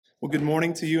Well, good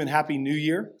morning to you and Happy New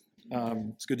Year.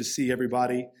 It's good to see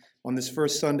everybody on this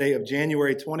first Sunday of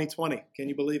January 2020. Can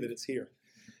you believe it? It's here.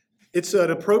 It's an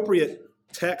appropriate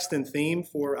text and theme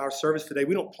for our service today.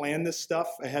 We don't plan this stuff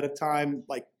ahead of time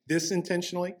like this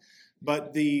intentionally,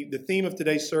 but the theme of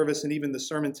today's service and even the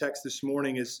sermon text this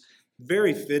morning is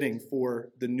very fitting for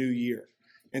the new year.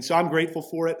 And so I'm grateful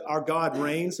for it. Our God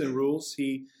reigns and rules.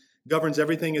 He governs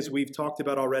everything, as we've talked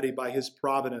about already, by his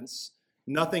providence.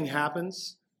 Nothing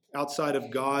happens outside of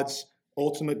God's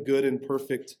ultimate good and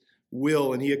perfect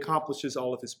will, and he accomplishes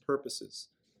all of his purposes.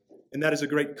 And that is a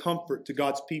great comfort to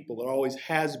God's people. It always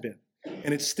has been,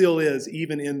 and it still is,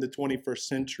 even in the 21st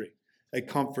century, a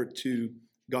comfort to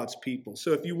God's people.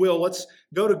 So if you will, let's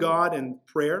go to God in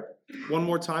prayer one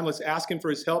more time. Let's ask him for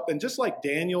his help. And just like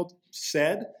Daniel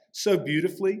said so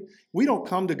beautifully, we don't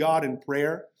come to God in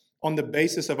prayer on the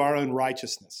basis of our own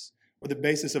righteousness or the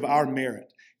basis of our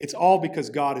merit. It's all because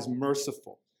God is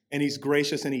merciful and he's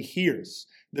gracious and he hears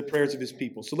the prayers of his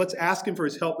people. So let's ask him for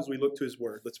his help as we look to his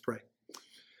word. Let's pray.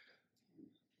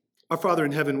 Our Father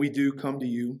in heaven, we do come to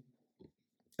you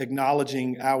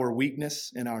acknowledging our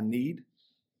weakness and our need.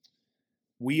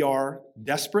 We are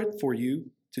desperate for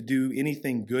you to do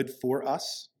anything good for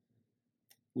us.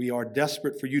 We are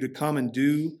desperate for you to come and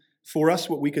do for us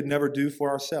what we could never do for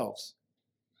ourselves.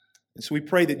 And so we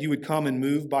pray that you would come and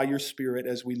move by your Spirit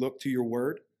as we look to your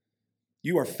word.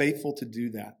 You are faithful to do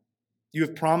that. You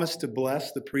have promised to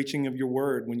bless the preaching of your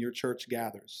word when your church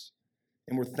gathers,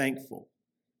 and we're thankful.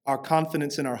 Our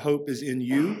confidence and our hope is in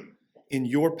you, in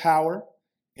your power,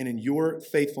 and in your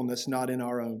faithfulness, not in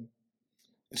our own.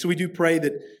 And so we do pray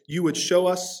that you would show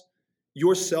us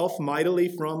yourself mightily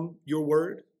from your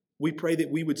word. We pray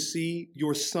that we would see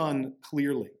your Son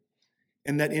clearly,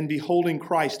 and that in beholding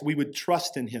Christ, we would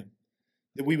trust in him,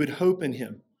 that we would hope in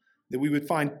him, that we would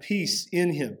find peace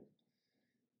in him.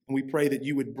 And we pray that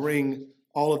you would bring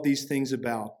all of these things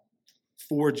about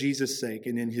for Jesus' sake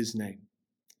and in his name.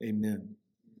 Amen.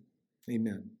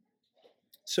 Amen.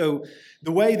 So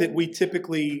the way that we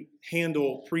typically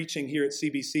handle preaching here at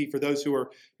CBC, for those who are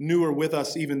newer with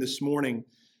us even this morning,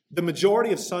 the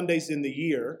majority of Sundays in the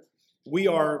year, we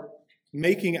are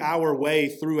making our way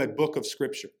through a book of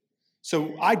Scripture.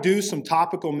 So I do some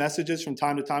topical messages from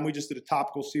time to time. We just did a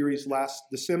topical series last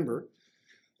December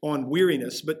on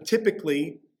weariness, but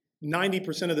typically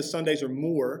 90% of the Sundays or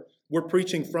more, we're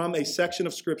preaching from a section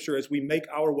of Scripture as we make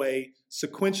our way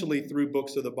sequentially through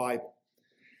books of the Bible.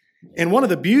 And one of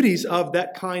the beauties of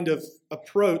that kind of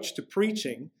approach to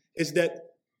preaching is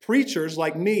that preachers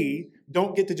like me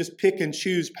don't get to just pick and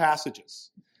choose passages.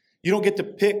 You don't get to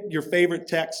pick your favorite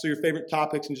texts or your favorite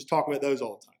topics and just talk about those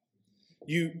all the time.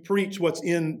 You preach what's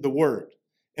in the Word,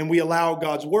 and we allow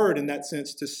God's Word in that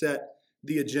sense to set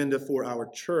the agenda for our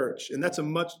church. And that's a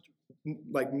much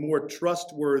more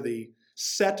trustworthy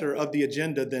setter of the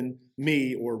agenda than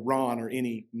me or Ron or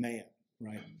any man,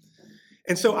 right?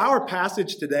 And so our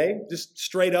passage today, just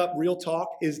straight up real talk,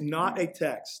 is not a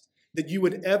text that you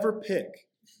would ever pick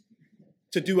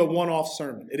to do a one-off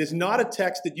sermon. It is not a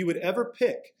text that you would ever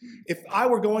pick. If I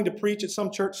were going to preach at some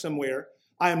church somewhere,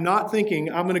 I am not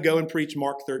thinking I'm going to go and preach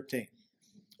Mark 13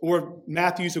 or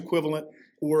Matthew's equivalent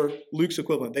or Luke's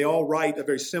equivalent. They all write a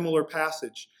very similar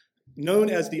passage known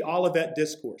as the Olivet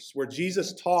Discourse, where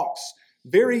Jesus talks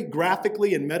very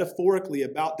graphically and metaphorically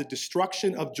about the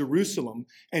destruction of Jerusalem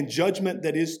and judgment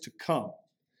that is to come.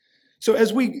 So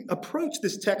as we approach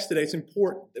this text today, it's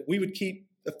important that we would keep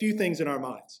a few things in our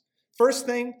minds. First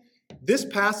thing, this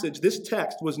passage, this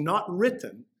text was not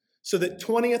written so that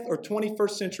 20th or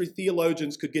 21st century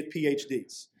theologians could get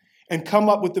PhDs and come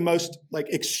up with the most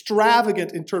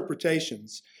extravagant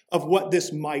interpretations of what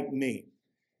this might mean.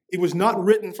 It was not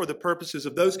written for the purposes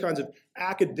of those kinds of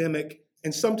academic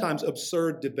and sometimes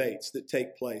absurd debates that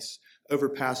take place over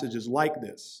passages like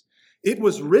this. It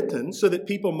was written so that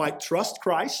people might trust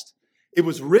Christ. It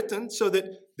was written so that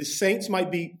the saints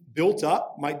might be built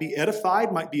up, might be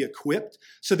edified, might be equipped,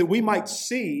 so that we might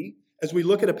see, as we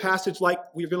look at a passage like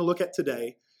we're going to look at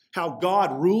today, how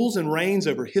God rules and reigns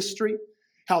over history,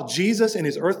 how Jesus in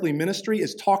his earthly ministry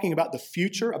is talking about the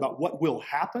future, about what will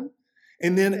happen.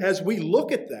 And then as we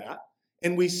look at that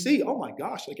and we see, oh my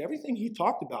gosh, everything he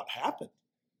talked about happened.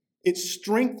 It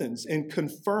strengthens and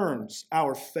confirms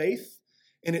our faith,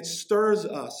 and it stirs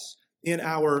us in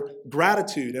our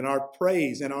gratitude and our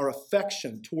praise and our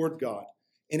affection toward God.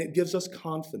 And it gives us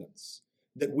confidence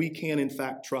that we can in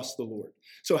fact trust the Lord.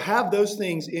 So have those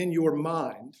things in your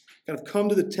mind, kind of come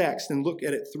to the text and look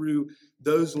at it through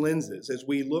those lenses as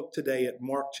we look today at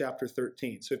Mark chapter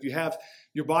 13. So if you have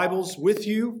your Bibles with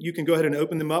you, you can go ahead and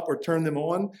open them up or turn them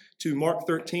on to Mark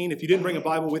 13. If you didn't bring a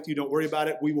Bible with you, don't worry about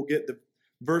it. We will get the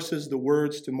verses, the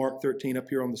words to Mark 13 up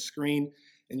here on the screen,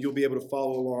 and you'll be able to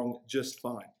follow along just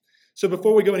fine. So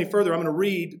before we go any further, I'm going to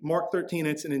read Mark 13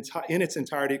 in its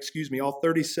entirety, all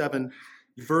 37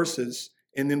 verses,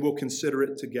 and then we'll consider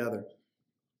it together.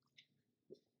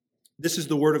 This is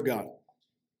the word of God.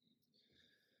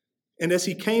 And as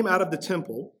he came out of the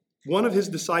temple, one of his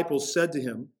disciples said to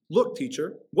him, "Look,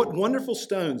 teacher, what wonderful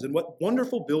stones and what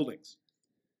wonderful buildings."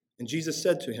 And Jesus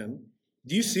said to him,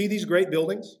 "Do you see these great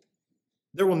buildings?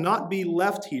 There will not be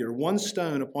left here one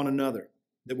stone upon another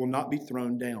that will not be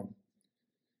thrown down."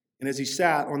 And as he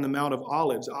sat on the Mount of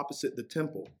Olives opposite the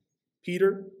temple,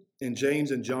 Peter and James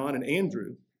and John and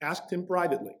Andrew asked him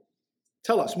privately,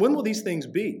 "Tell us, when will these things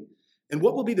be? And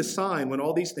what will be the sign when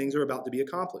all these things are about to be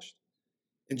accomplished?"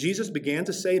 And Jesus began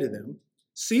to say to them,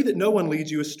 "See that no one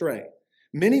leads you astray.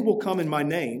 Many will come in my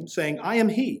name, saying, 'I am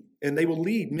he,' and they will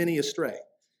lead many astray.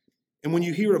 And when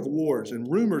you hear of wars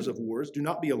and rumors of wars, do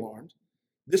not be alarmed.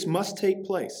 This must take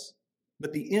place,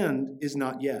 but the end is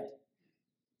not yet.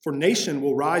 For nation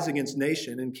will rise against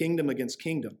nation and kingdom against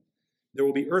kingdom. There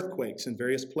will be earthquakes in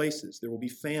various places. There will be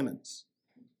famines.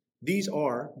 These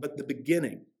are but the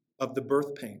beginning of the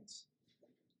birth pains.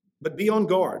 But be on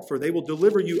guard, for they will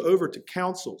deliver you over to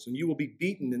councils, and you will be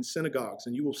beaten in synagogues,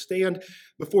 and you will stand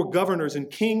before governors and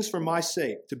kings for my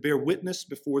sake to bear witness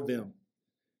before them.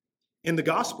 And the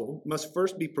gospel must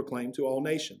first be proclaimed to all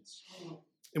nations.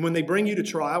 And when they bring you to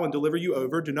trial and deliver you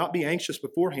over, do not be anxious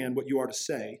beforehand what you are to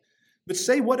say, but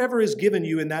say whatever is given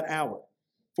you in that hour,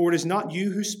 for it is not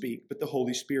you who speak, but the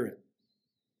Holy Spirit.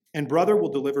 And brother will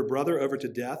deliver brother over to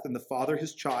death, and the father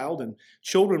his child, and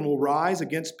children will rise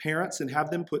against parents and have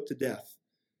them put to death.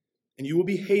 And you will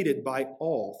be hated by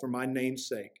all for my name's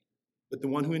sake, but the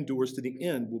one who endures to the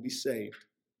end will be saved.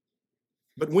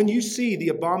 But when you see the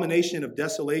abomination of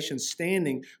desolation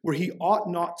standing where he ought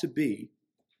not to be,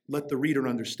 let the reader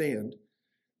understand,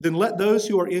 then let those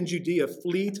who are in Judea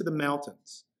flee to the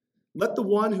mountains. Let the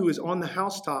one who is on the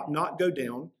housetop not go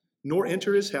down, nor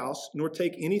enter his house, nor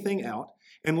take anything out,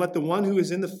 and let the one who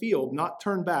is in the field not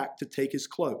turn back to take his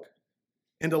cloak.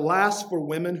 And alas for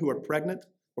women who are pregnant,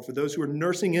 or for those who are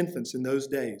nursing infants in those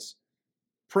days.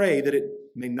 Pray that it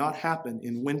may not happen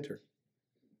in winter.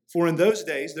 For in those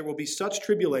days there will be such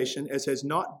tribulation as has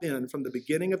not been from the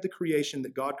beginning of the creation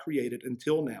that God created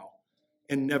until now,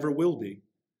 and never will be.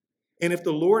 And if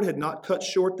the Lord had not cut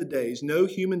short the days, no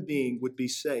human being would be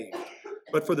saved.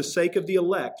 But for the sake of the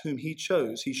elect whom he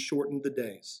chose, he shortened the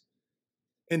days.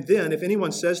 And then if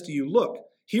anyone says to you, "Look,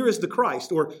 here is the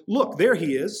Christ," or "Look, there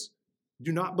he is,"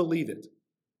 do not believe it.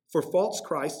 For false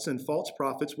Christs and false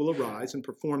prophets will arise and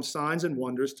perform signs and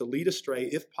wonders to lead astray,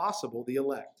 if possible, the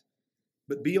elect.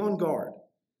 But be on guard.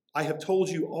 I have told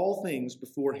you all things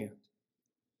beforehand.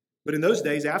 But in those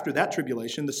days after that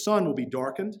tribulation, the sun will be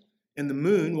darkened, and the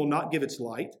moon will not give its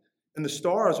light, and the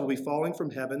stars will be falling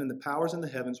from heaven, and the powers in the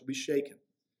heavens will be shaken.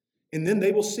 And then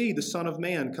they will see the Son of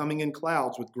Man coming in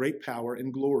clouds with great power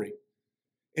and glory.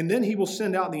 And then he will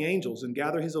send out the angels and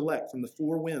gather his elect from the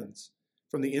four winds,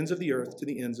 from the ends of the earth to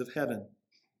the ends of heaven.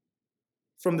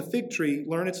 From the fig tree,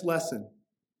 learn its lesson.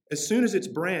 As soon as its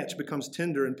branch becomes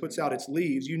tender and puts out its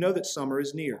leaves, you know that summer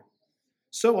is near.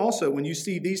 So also, when you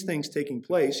see these things taking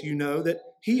place, you know that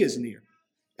he is near,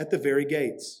 at the very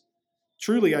gates.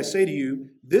 Truly, I say to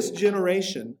you, this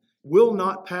generation will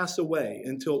not pass away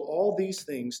until all these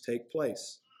things take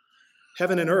place.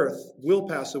 Heaven and earth will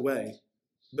pass away,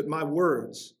 but my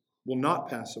words will not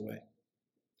pass away.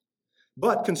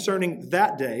 But concerning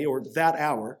that day or that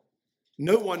hour,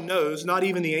 no one knows, not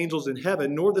even the angels in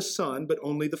heaven, nor the Son, but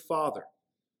only the Father.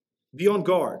 Be on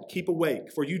guard, keep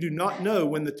awake, for you do not know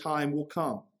when the time will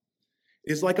come.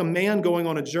 It is like a man going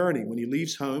on a journey when he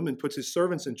leaves home and puts his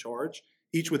servants in charge,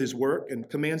 each with his work, and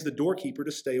commands the doorkeeper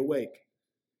to stay awake.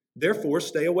 Therefore,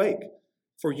 stay awake,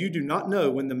 for you do not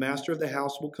know when the master of the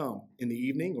house will come, in the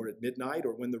evening or at midnight,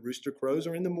 or when the rooster crows,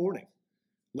 or in the morning,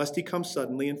 lest he come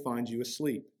suddenly and find you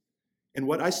asleep. And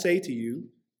what I say to you,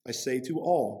 I say to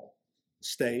all,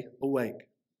 stay awake.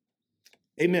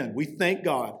 Amen. We thank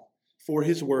God for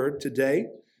his word today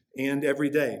and every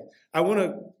day. I want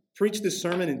to preach this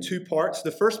sermon in two parts.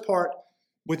 The first part,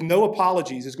 with no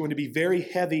apologies, is going to be very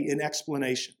heavy in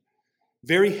explanation.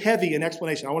 Very heavy in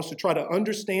explanation. I want us to try to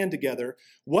understand together,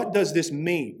 what does this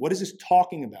mean? What is this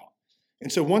talking about?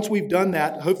 And so once we've done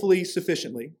that, hopefully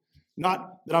sufficiently,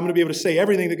 not that I'm going to be able to say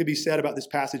everything that could be said about this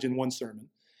passage in one sermon,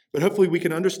 but hopefully we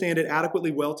can understand it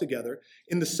adequately well together.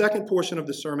 In the second portion of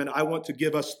the sermon, I want to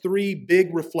give us three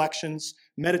big reflections,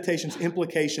 meditations,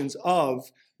 implications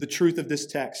of the truth of this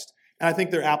text. And I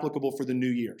think they're applicable for the new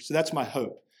year. So that's my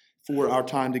hope for our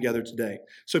time together today.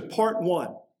 So part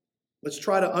one, Let's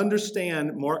try to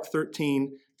understand Mark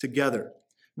 13 together.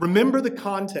 Remember the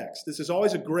context. This is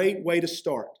always a great way to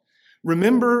start.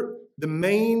 Remember the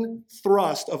main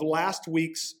thrust of last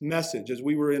week's message as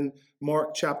we were in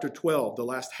Mark chapter 12, the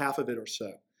last half of it or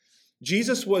so.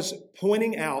 Jesus was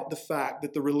pointing out the fact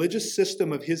that the religious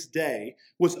system of his day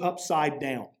was upside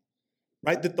down,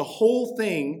 right? That the whole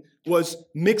thing was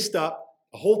mixed up.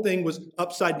 The whole thing was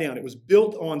upside down. It was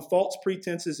built on false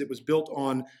pretenses. It was built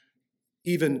on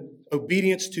even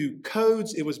obedience to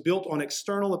codes. It was built on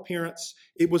external appearance.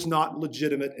 It was not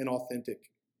legitimate and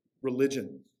authentic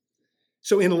religion.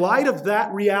 So in light of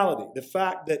that reality, the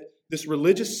fact that this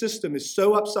religious system is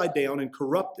so upside down and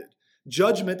corrupted,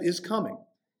 judgment is coming.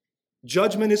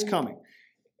 Judgment is coming.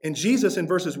 And Jesus in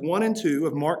verses 1 and 2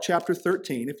 of Mark chapter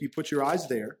 13, if you put your eyes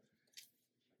there,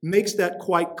 makes that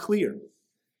quite clear.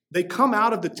 They come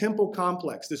out of the temple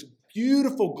complex, this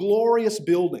beautiful, glorious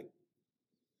building.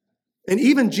 And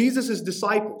even Jesus'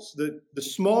 disciples, the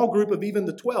small group of even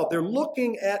the 12, they're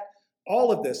looking at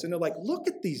all of this and they're like, look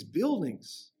at these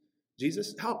buildings,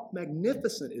 Jesus. How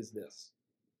magnificent is this?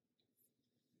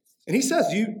 And he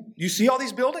says, you see all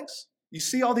these buildings? You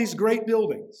see all these great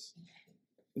buildings?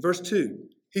 In verse 2,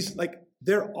 he's like,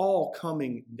 they're all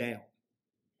coming down.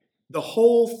 The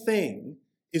whole thing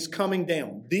is coming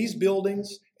down. These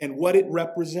buildings and what it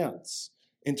represents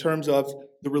in terms of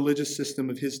the religious system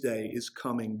of his day is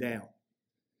coming down.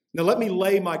 Now let me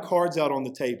lay my cards out on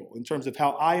the table in terms of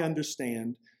how I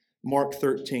understand Mark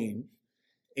 13.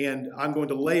 And I'm going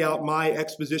to lay out my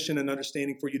exposition and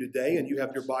understanding for you today. And you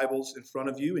have your Bibles in front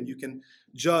of you and you can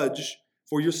judge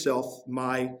for yourself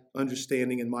my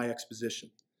understanding and my exposition.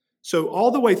 So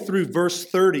all the way through verse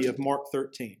 30 of Mark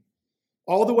 13,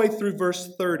 all the way through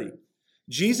verse 30,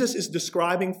 Jesus is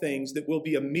describing things that will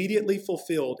be immediately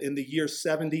fulfilled in the year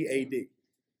 70 AD.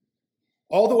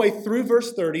 All the way through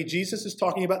verse 30, Jesus is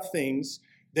talking about things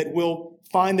that will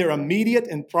find their immediate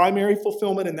and primary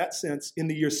fulfillment in that sense in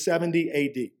the year 70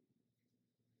 AD.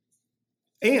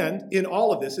 And in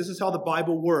all of this is how the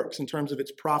Bible works in terms of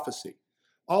its prophecy.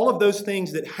 All of those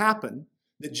things that happen,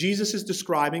 that Jesus is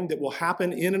describing, that will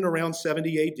happen in and around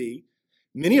 70 AD,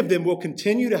 many of them will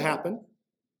continue to happen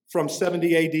from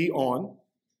 70 AD on,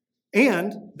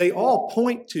 and they all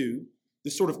point to the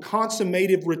sort of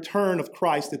consummative return of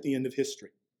Christ at the end of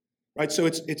history. Right? So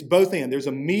it's both and. There's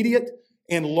immediate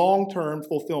and long-term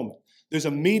fulfillment. There's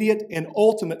immediate and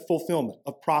ultimate fulfillment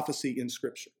of prophecy in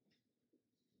Scripture.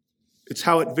 It's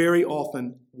how it very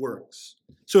often works.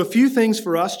 So a few things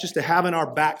for us just to have in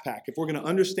our backpack if we're going to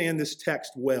understand this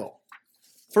text well.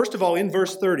 First of all, in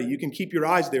verse 30, you can keep your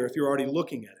eyes there if you're already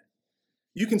looking at it.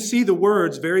 You can see the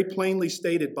words very plainly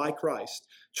stated by Christ.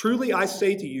 Truly I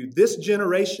say to you, this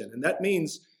generation, and that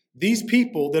means these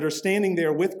people that are standing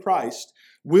there with Christ,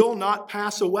 will not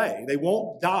pass away. They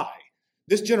won't die.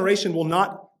 This generation will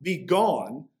not be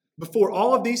gone before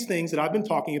all of these things that I've been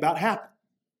talking about happen.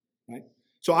 Right?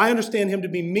 So I understand him to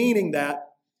be meaning that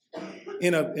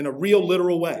in a real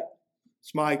literal way.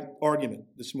 It's my argument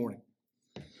this morning.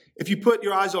 If you put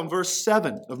your eyes on verse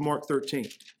 7 of Mark 13,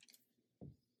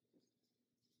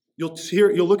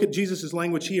 you'll look at Jesus'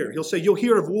 language here. He'll say, you'll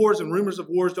hear of wars and rumors of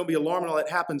wars. Don't be alarmed when all that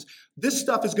happens. This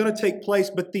stuff is going to take place,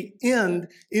 but the end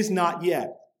is not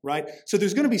yet, right? So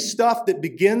there's going to be stuff that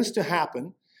begins to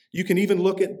happen. You can even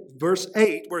look at verse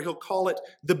 8 where he'll call it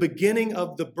the beginning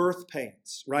of the birth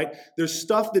pains, right? There's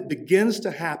stuff that begins to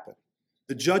happen.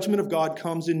 The judgment of God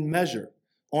comes in measure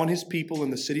on his people in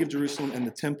the city of Jerusalem and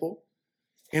the temple.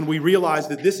 And we realize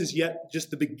that this is yet just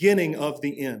the beginning of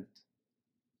the end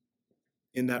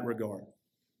in that regard.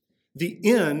 The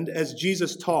end, as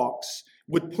Jesus talks,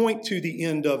 would point to the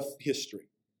end of history.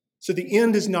 So the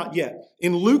end is not yet.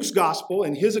 In Luke's gospel,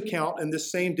 in his account in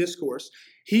this same discourse,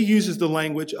 he uses the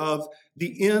language of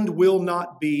the end will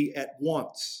not be at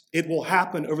once. It will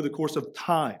happen over the course of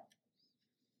time.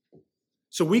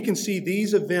 So we can see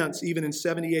these events, even in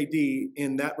 70 AD,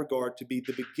 in that regard, to be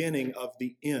the beginning of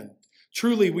the end.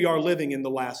 Truly, we are living in the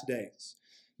last days.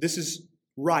 This is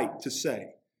right to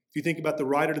say. If you think about the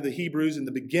writer to the Hebrews in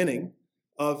the beginning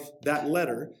of that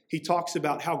letter, he talks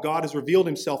about how God has revealed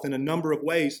himself in a number of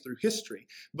ways through history.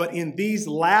 But in these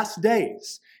last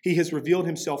days, he has revealed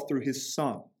himself through his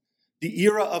Son. The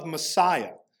era of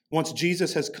Messiah, once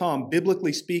Jesus has come,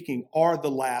 biblically speaking, are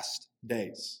the last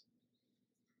days.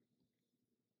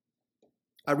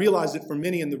 I realize that for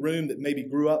many in the room that maybe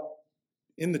grew up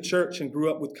in the church and grew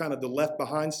up with kind of the Left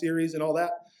Behind series and all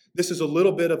that, this is a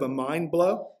little bit of a mind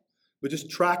blow. But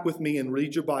just track with me and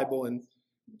read your Bible and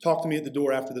talk to me at the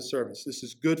door after the service. This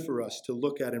is good for us to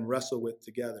look at and wrestle with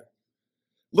together.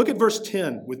 Look at verse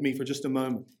 10 with me for just a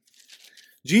moment.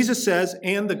 Jesus says,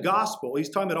 and the gospel. He's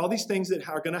talking about all these things that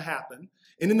are going to happen.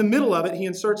 And in the middle of it, he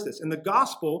inserts this. And the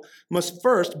gospel must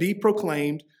first be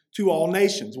proclaimed to all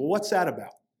nations. Well, what's that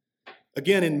about?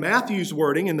 Again, in Matthew's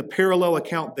wording, in the parallel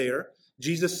account there,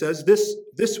 Jesus says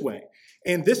this way.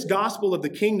 And this gospel of the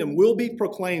kingdom will be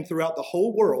proclaimed throughout the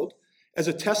whole world as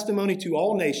a testimony to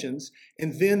all nations,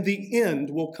 and then the end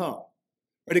will come.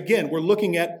 But again, we're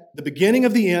looking at the beginning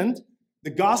of the end. The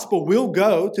gospel will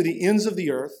go to the ends of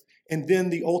the earth, and then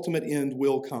the ultimate end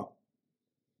will come.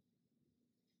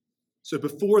 So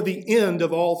before the end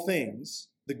of all things,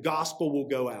 the gospel will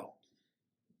go out.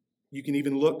 You can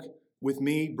even look with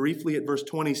me briefly at verse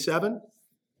 27.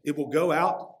 It will go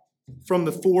out from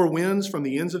the four winds, from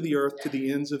the ends of the earth to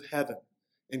the ends of heaven.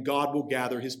 And God will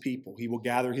gather his people. He will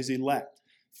gather his elect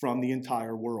from the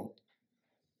entire world.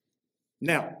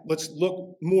 Now, let's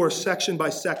look more section by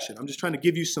section. I'm just trying to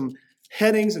give you some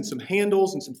headings and some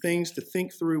handles and some things to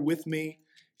think through with me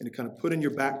and to kind of put in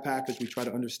your backpack as we try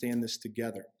to understand this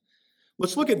together.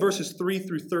 Let's look at verses 3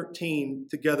 through 13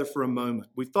 together for a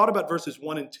moment. We've thought about verses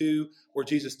 1 and 2 where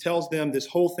Jesus tells them this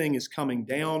whole thing is coming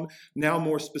down. Now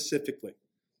more specifically.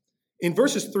 In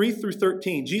verses 3 through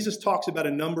 13, Jesus talks about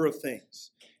a number of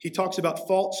things. He talks about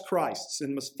false Christs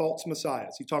and false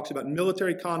messiahs. He talks about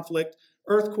military conflict,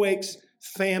 earthquakes,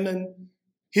 famine,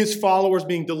 his followers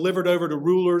being delivered over to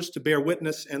rulers to bear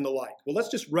witness and the like. Well, let's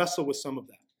just wrestle with some of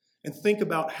that and think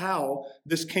about how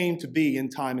this came to be in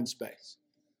time and space.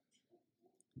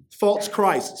 False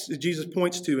Christs, that Jesus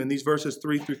points to in these verses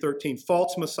 3 through 13,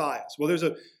 false messiahs. Well, there's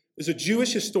a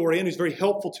Jewish historian who's very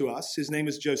helpful to us. His name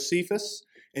is Josephus,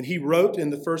 and he wrote in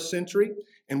the first century,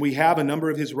 and we have a number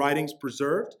of his writings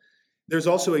preserved. There's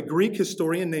also a Greek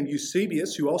historian named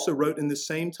Eusebius who also wrote in the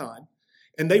same time,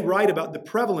 and they write about the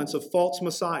prevalence of false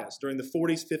messiahs during the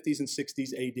 40s, 50s, and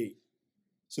 60s AD.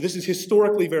 So this is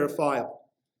historically verifiable.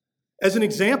 As an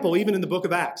example, even in the book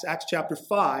of Acts, Acts chapter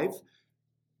 5,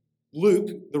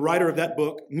 Luke, the writer of that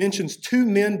book, mentions two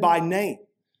men by name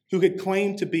who had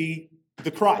claimed to be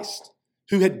the Christ,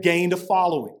 who had gained a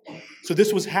following. So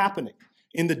this was happening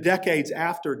in the decades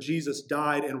after Jesus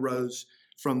died and rose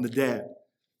from the dead.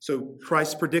 So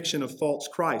Christ's prediction of false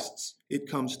Christs, it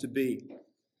comes to be.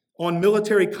 On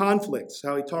military conflicts,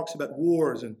 how he talks about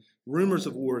wars and rumors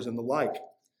of wars and the like.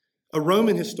 A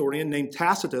Roman historian named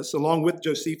Tacitus, along with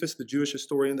Josephus, the Jewish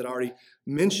historian that I already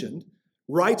mentioned,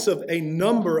 writes of a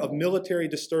number of military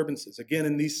disturbances, again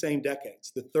in these same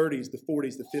decades, the 30s, the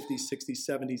 40s, the 50s, 60s,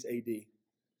 70s AD.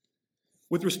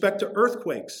 With respect to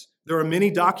earthquakes, there are many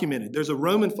documented. There's a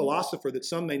Roman philosopher that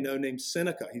some may know named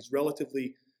Seneca. He's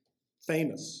relatively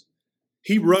famous.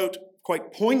 He wrote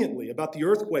quite poignantly about the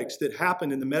earthquakes that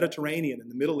happened in the Mediterranean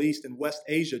and the Middle East and West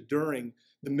Asia during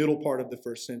the middle part of the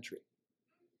first century.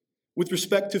 With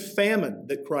respect to famine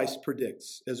that Christ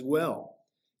predicts as well,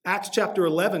 Acts chapter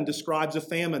 11 describes a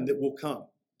famine that will come.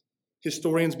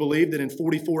 Historians believe that in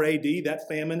 44 AD, that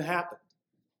famine happened.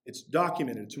 It's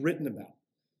documented, it's written about.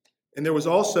 And there was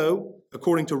also,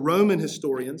 according to Roman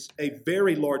historians, a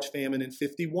very large famine in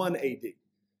 51 AD.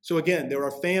 So again, there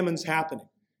are famines happening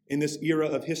in this era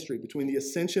of history between the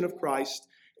ascension of Christ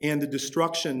and the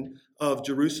destruction of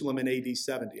Jerusalem in AD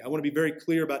 70. I want to be very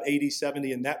clear about AD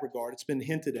 70 in that regard. It's been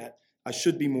hinted at. I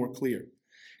should be more clear.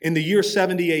 In the year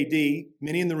 70 AD,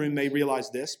 many in the room may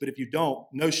realize this, but if you don't,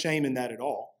 no shame in that at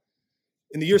all.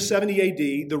 In the year 70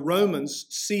 AD, the Romans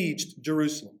sieged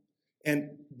Jerusalem and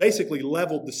basically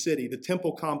leveled the city, the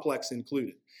temple complex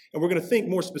included. And we're going to think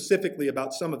more specifically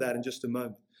about some of that in just a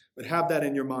moment, but have that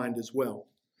in your mind as well.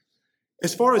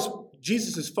 As far as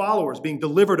Jesus' followers being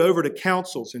delivered over to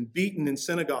councils and beaten in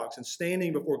synagogues and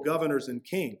standing before governors and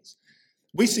kings,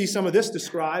 we see some of this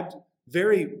described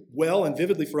very well and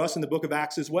vividly for us in the book of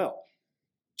Acts as well.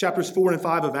 Chapters 4 and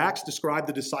 5 of Acts describe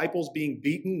the disciples being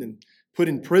beaten and put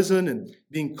in prison and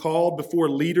being called before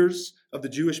leaders of the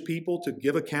Jewish people to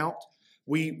give account.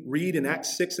 We read in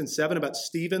Acts 6 and 7 about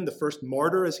Stephen, the first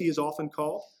martyr, as he is often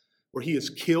called, where he is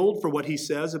killed for what he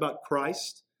says about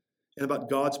Christ and about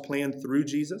God's plan through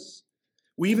Jesus.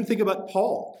 We even think about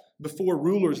Paul before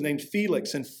rulers named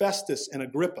Felix and Festus and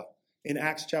Agrippa in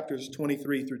Acts chapters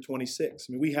 23 through 26.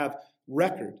 I mean, we have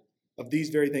record of these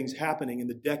very things happening in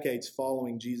the decades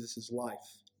following Jesus' life.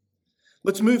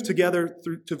 Let's move together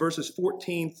through to verses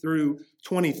 14 through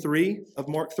 23 of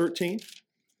Mark 13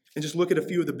 and just look at a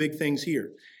few of the big things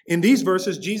here. In these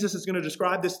verses, Jesus is going to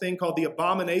describe this thing called the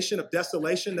abomination of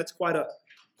desolation. That's quite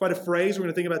a phrase. We're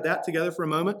going to think about that together for a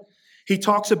moment. He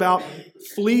talks about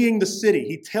fleeing the city.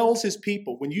 He tells his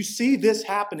people, when you see this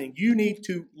happening, you need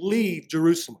to leave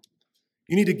Jerusalem.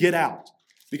 You need to get out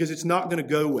because it's not going to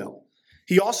go well.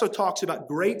 He also talks about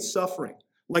great suffering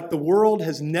like the world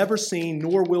has never seen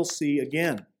nor will see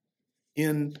again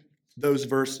in those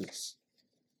verses.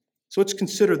 So let's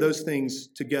consider those things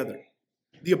together.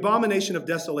 The abomination of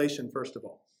desolation, first of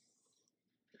all.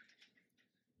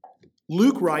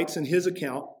 Luke writes in his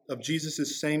account of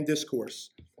Jesus' same discourse,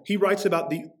 he writes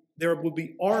about there will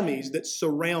be armies that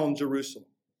surround Jerusalem.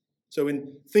 So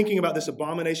in thinking about this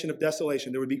abomination of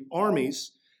desolation, there would be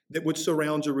armies that would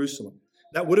surround Jerusalem.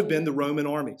 That would have been the Roman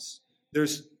armies.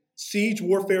 There's siege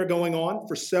warfare going on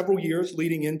for several years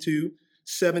leading into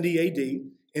 70 AD.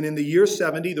 And in the year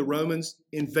 70, the Romans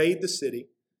invade the city.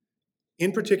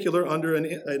 In particular, under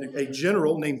a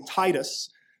general named Titus,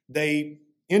 they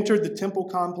entered the temple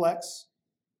complex.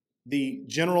 The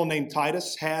general named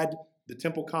Titus had the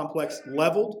temple complex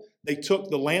leveled. They took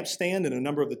the lampstand and a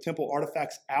number of the temple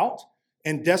artifacts out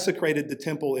and desecrated the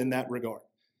temple in that regard.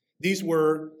 These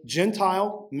were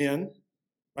Gentile men,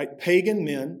 right, pagan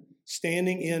men,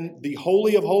 standing in the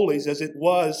Holy of Holies as it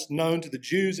was known to the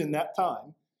Jews in that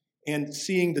time, and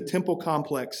seeing the temple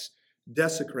complex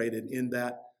desecrated in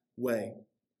that way.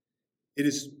 It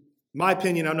is my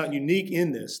opinion, I'm not unique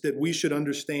in this, that we should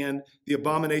understand the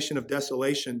abomination of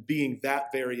desolation being that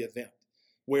very event,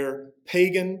 where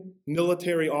pagan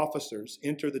military officers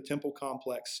enter the temple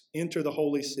complex, enter the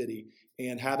holy city,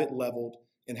 and have it leveled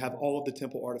and have all of the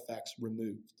temple artifacts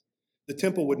removed. The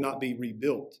temple would not be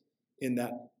rebuilt in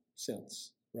that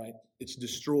sense, right? It's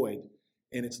destroyed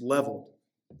and it's leveled.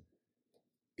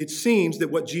 It seems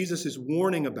that what Jesus is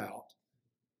warning about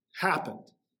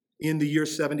happened in the year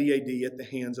 70 AD at the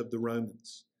hands of the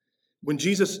Romans. When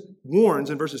Jesus warns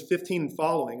in verses 15 and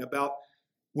following about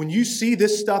when you see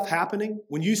this stuff happening,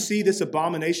 when you see this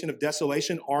abomination of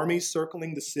desolation, armies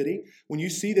circling the city, when you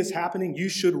see this happening, you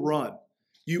should run.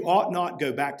 You ought not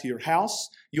go back to your house.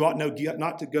 You ought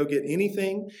not to go get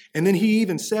anything. And then he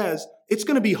even says, it's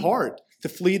going to be hard to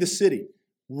flee the city.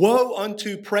 Woe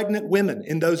unto pregnant women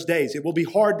in those days. It will be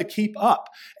hard to keep up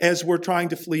as we're trying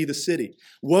to flee the city.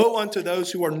 Woe unto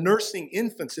those who are nursing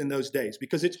infants in those days,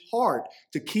 because it's hard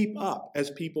to keep up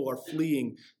as people are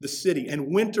fleeing the city.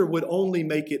 And winter would only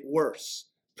make it worse.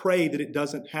 Pray that it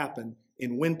doesn't happen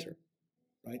in winter,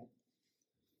 right?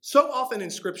 So often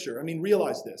in Scripture,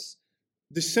 realize this.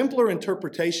 The simpler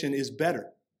interpretation is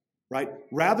better, right?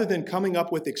 Rather than coming up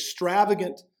with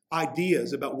extravagant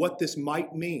ideas about what this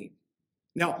might mean.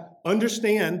 Now,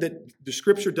 understand that the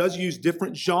Scripture does use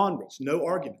different genres, no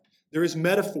argument. There is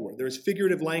metaphor, there is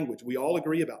figurative language. We all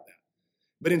agree about that.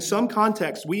 But in some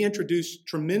contexts, we introduce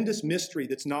tremendous mystery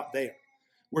that's not there,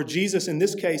 where Jesus, in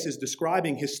this case, is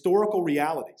describing historical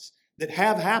realities that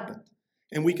have happened,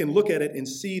 and we can look at it and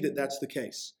see that that's the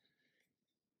case.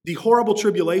 The horrible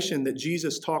tribulation that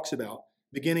Jesus talks about,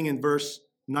 beginning in verse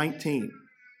 19,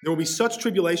 there will be such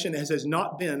tribulation as has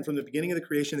not been from the beginning of the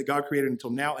creation that God created until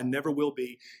now and never will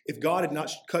be. If God had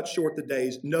not cut short the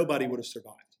days, nobody would have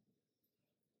survived.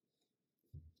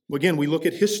 Again, we look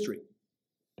at history.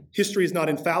 History is not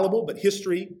infallible, but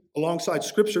history alongside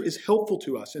Scripture is helpful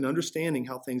to us in understanding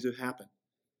how things have happened.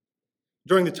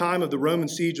 During the time of the Roman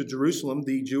siege of Jerusalem,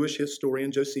 the Jewish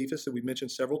historian Josephus, that we've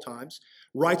mentioned several times,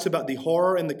 writes about the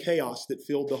horror and the chaos that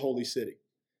filled the holy city.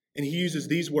 And he uses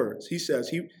these words. He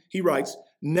says, he writes,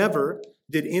 "Never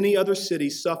did any other city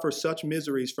suffer such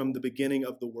miseries from the beginning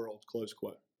of the world," close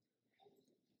quote.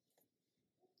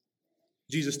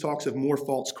 Jesus talks of more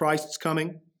false Christs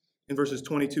coming in verses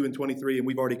 22 and 23, and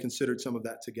we've already considered some of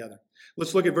that together.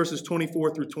 Let's look at verses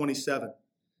 24 through 27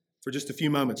 for just a few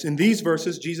moments. In these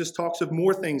verses, Jesus talks of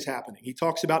more things happening. He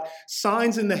talks about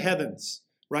signs in the heavens,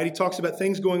 right? He talks about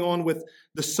things going on with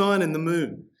the sun and the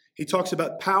moon. He talks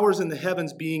about powers in the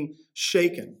heavens being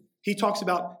shaken. He talks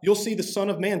about, you'll see the Son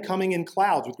of Man coming in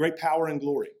clouds with great power and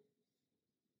glory.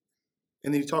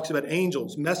 And then he talks about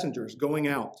angels, messengers going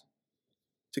out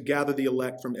to gather the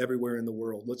elect from everywhere in the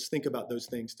world. Let's think about those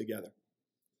things together.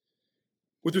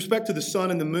 With respect to the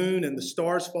sun and the moon and the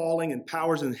stars falling and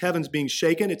powers in the heavens being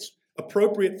shaken, it's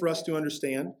appropriate for us to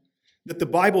understand that the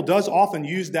Bible does often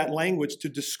use that language to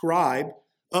describe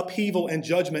upheaval and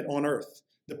judgment on earth.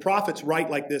 The prophets write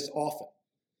like this often.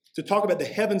 To talk about the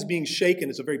heavens being shaken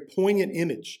is a very poignant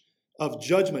image of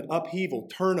judgment, upheaval,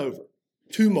 turnover,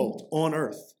 tumult on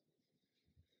earth.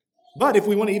 But if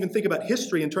we want to even think about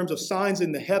history in terms of signs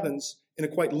in the heavens in a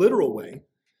quite literal way,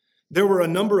 there were a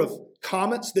number of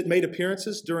comets that made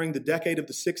appearances during the decade of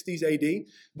the 60s AD.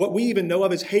 What we even know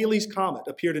of as Halley's Comet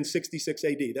appeared in 66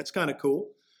 AD. That's kind of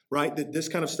cool, right? That this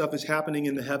kind of stuff is happening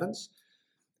in the heavens.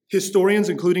 Historians,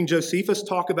 including Josephus,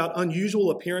 talk about unusual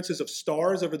appearances of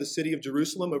stars over the city of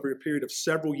Jerusalem over a period of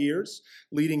several years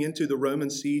leading into the Roman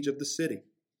siege of the city.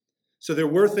 So there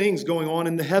were things going on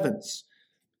in the heavens.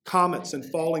 comets and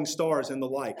falling stars and the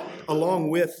like, along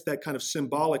with that kind of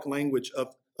symbolic language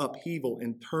of upheaval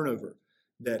and turnover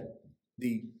that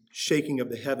the shaking of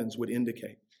the heavens would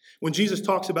indicate. When Jesus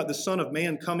talks about the Son of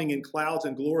Man coming in clouds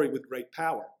and glory with great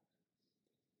power,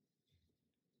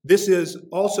 this is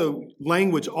also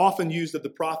language often used of the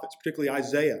prophets, particularly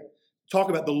Isaiah. Talk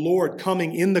about the Lord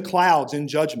coming in the clouds in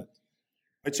judgment.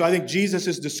 Right? So I think Jesus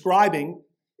is describing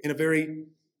in a very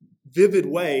vivid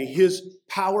way his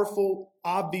powerful,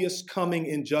 obvious coming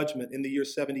in judgment in the year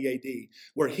 70 AD,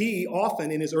 where he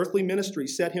often in his earthly ministry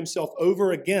set himself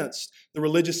over against the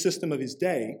religious system of his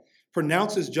day,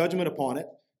 pronounces judgment upon it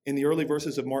in the early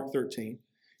verses of Mark 13,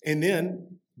 and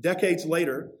then decades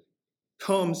later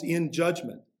comes in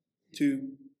judgment to,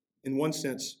 in one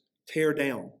sense, tear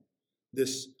down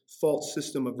this false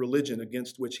system of religion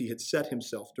against which he had set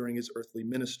himself during his earthly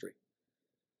ministry.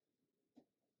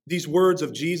 These words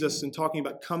of Jesus in talking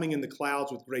about coming in the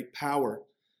clouds with great power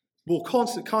will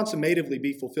consummatively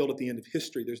be fulfilled at the end of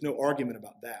history. There's no argument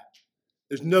about that.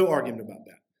 There's no argument about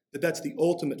that. That that's the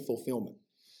ultimate fulfillment.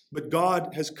 But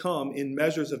God has come in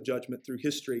measures of judgment through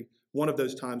history. One of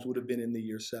those times would have been in the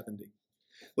year 70.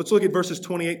 Let's look at verses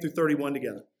 28 through 31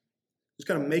 together. Just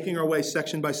kind of making our way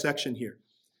section by section here.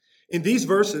 In these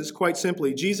verses, quite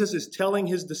simply, Jesus is telling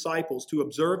his disciples to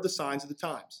observe the signs of the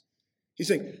times. He's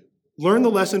saying, learn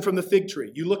the lesson from the fig tree.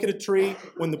 You look at a tree,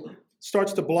 when it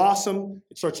starts to blossom,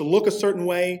 it starts to look a certain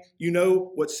way. You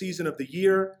know what season of the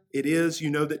year it is. You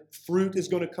know that fruit is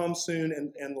going to come soon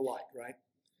and the like, right?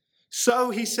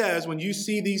 So he says, when you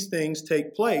see these things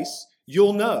take place,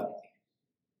 you'll know.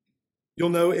 You'll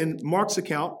know in Mark's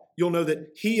account, you'll know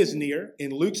that he is near.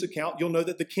 In Luke's account, you'll know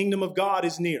that the kingdom of God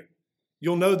is near.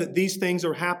 You'll know that these things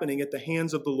are happening at the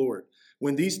hands of the Lord.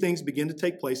 When these things begin to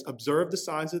take place, observe the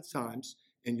signs of the times,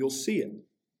 and you'll see it.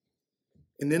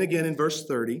 And then again in verse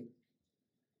 30,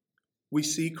 we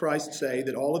see Christ say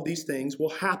that all of these things will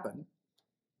happen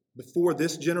before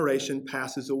this generation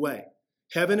passes away.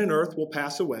 Heaven and earth will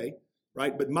pass away,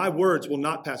 right? But my words will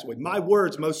not pass away. My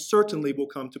words most certainly will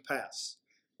come to pass,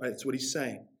 right? That's what he's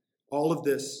saying. All of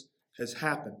this has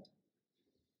happened.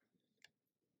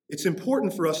 It's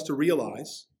important for us to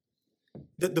realize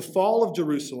that the fall of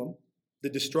Jerusalem, the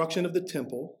destruction of the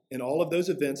temple, and all of those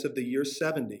events of the year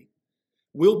 70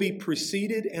 will be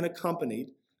preceded and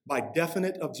accompanied by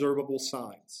definite observable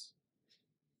signs.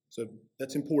 So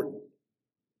that's important.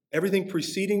 Everything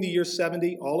preceding the year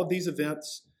 70, all of these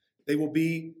events, they will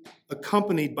be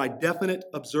accompanied by definite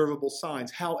observable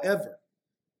signs. However,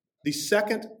 the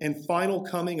second and final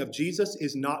coming of Jesus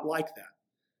is not like that.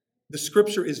 The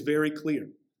scripture is very clear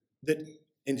that,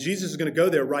 and Jesus is going to go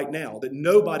there right now, that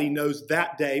nobody knows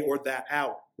that day or that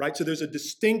hour, right? So there's a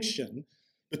distinction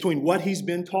between what he's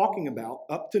been talking about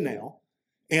up to now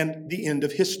and the end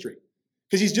of history.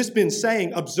 Because he's just been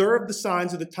saying, observe the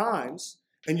signs of the times,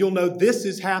 and you'll know this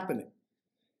is happening.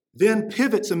 Then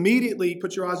pivots immediately,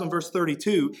 put your eyes on verse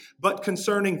 32, but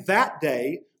concerning that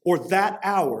day or that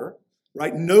hour,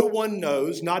 right? No one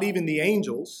knows, not even the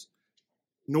angels,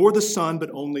 nor the Son,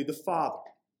 but only the Father.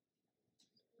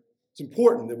 It's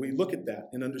important that we look at that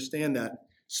and understand that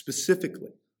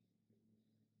specifically.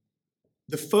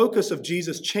 The focus of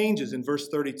Jesus changes in verse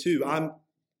 32. I'm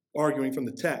arguing from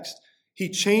the text. He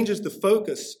changes the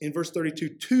focus in verse 32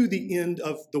 to the end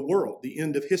of the world, the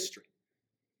end of history.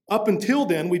 Up until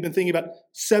then, we've been thinking about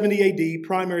 70 AD,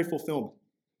 primary fulfillment.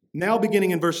 Now,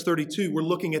 beginning in verse 32, we're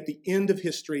looking at the end of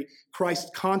history,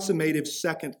 Christ's consummative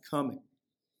second coming.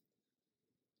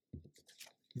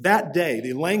 That day,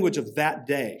 the language of that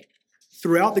day,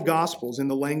 throughout the Gospels in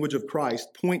the language of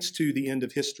Christ, points to the end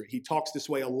of history. He talks this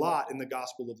way a lot in the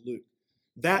Gospel of Luke.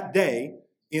 That day,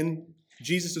 in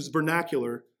Jesus'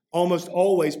 vernacular, almost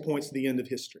always points to the end of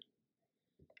history.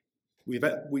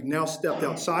 We've now stepped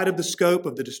outside of the scope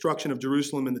of the destruction of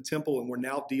Jerusalem and the temple, and we're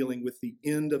now dealing with the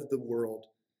end of the world,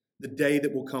 the day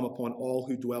that will come upon all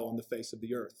who dwell on the face of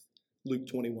the earth. Luke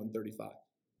 21:35.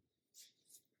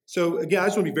 So again, I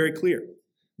just want to be very clear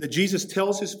that Jesus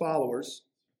tells his followers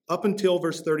up until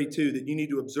verse 32 that you need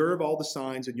to observe all the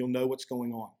signs and you'll know what's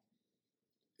going on.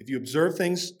 If you observe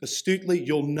things astutely,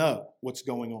 you'll know what's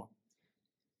going on.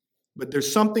 But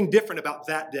there's something different about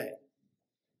that day.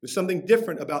 There's something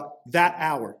different about that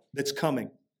hour that's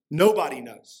coming. Nobody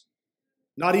knows.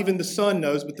 Not even the Son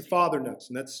knows, but the Father knows.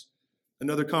 And that's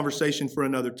another conversation for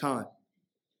another time.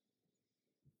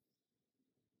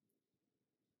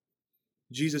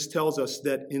 Jesus tells us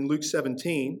that in Luke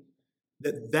 17,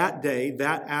 that day,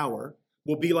 that hour,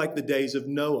 will be like the days of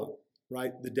Noah,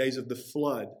 right? The days of the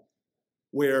flood,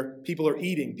 where people are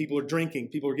eating, people are drinking,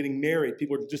 people are getting married,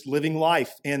 people are just living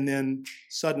life, and then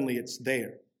suddenly it's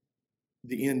there.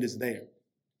 The end is there.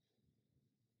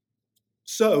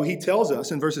 So he tells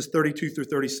us in verses 32 through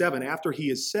 37, after he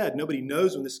has said, nobody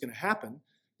knows when this is going to happen,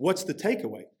 what's the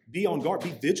takeaway? Be on guard,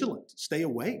 be vigilant, stay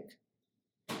awake.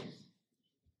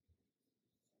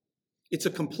 It's a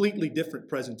completely different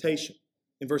presentation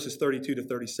in verses 32 to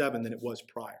 37 than it was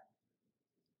prior.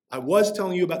 I was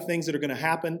telling you about things that are going to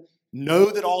happen.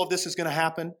 Know that all of this is going to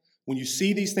happen. When you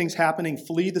see these things happening,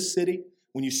 flee the city.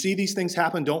 When you see these things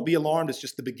happen, don't be alarmed. It's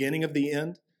just the beginning of the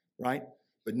end, right?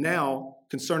 But now,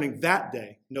 concerning that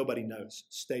day, nobody knows.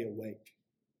 Stay awake.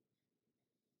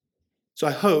 So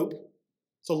I hope,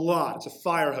 it's a lot. It's a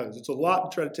fire hose. It's a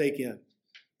lot to try to take in.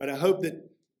 But I hope that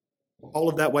all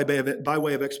of that by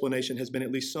way of explanation has been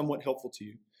at least somewhat helpful to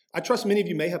you. I trust many of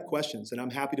you may have questions, and I'm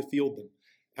happy to field them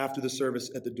after the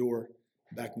service at the door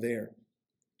back there.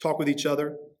 Talk with each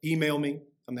other. Email me.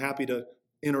 I'm happy to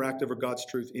interact over God's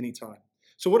truth anytime.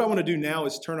 So what I want to do now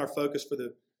is turn our focus for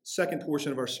the second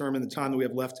portion of our sermon, the time that we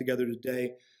have left together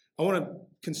today. I want to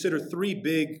consider three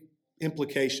big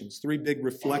implications, three big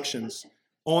reflections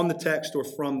on the text or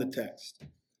from the text.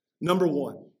 Number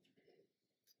one,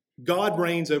 God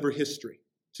reigns over history.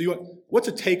 So what's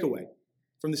a takeaway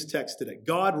from this text today?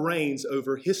 God reigns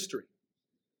over history.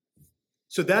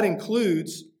 So that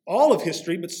includes all of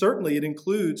history, but certainly it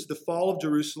includes the fall of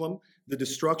Jerusalem, the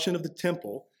destruction of the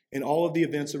temple, and all of the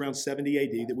events around 70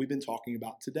 AD that we've been talking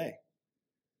about today.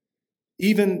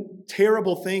 Even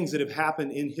terrible things that have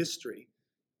happened in history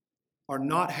are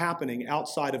not happening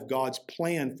outside of God's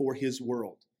plan for his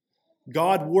world.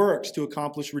 God works to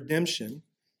accomplish redemption,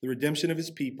 the redemption of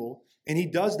his people, and he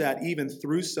does that even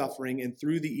through suffering and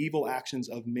through the evil actions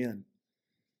of men.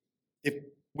 If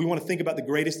we want to think about the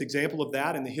greatest example of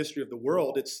that in the history of the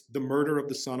world, it's the murder of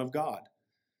the Son of God.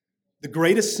 The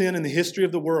greatest sin in the history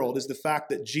of the world is the fact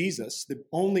that Jesus, the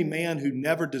only man who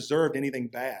never deserved anything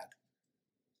bad,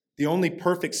 the only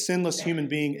perfect, sinless human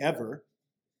being ever,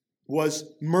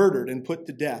 was murdered and put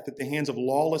to death at the hands of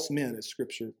lawless men, as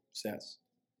Scripture says.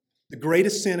 The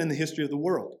greatest sin in the history of the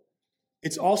world.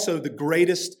 It's also the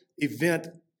greatest event,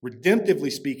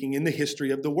 redemptively speaking, in the history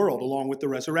of the world, along with the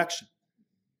resurrection.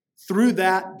 Through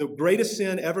that, the greatest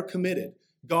sin ever committed,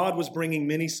 God was bringing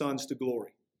many sons to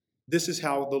glory. This is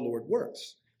how the Lord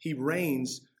works. He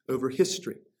reigns over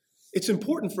history. It's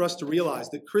important for us to realize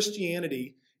that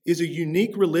Christianity is a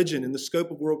unique religion in the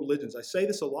scope of world religions. I say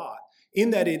this a lot, in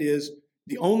that it is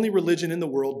the only religion in the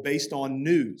world based on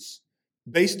news,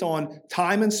 based on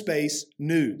time and space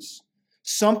news.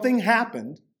 Something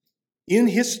happened in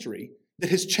history that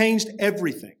has changed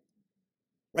everything,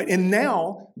 right? And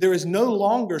now there is no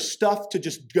longer stuff to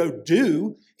just go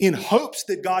do in hopes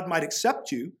that God might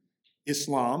accept you.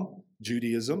 Islam,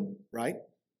 Judaism, right?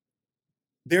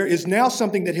 There is now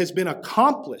something that has been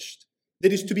accomplished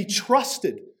that is to be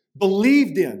trusted,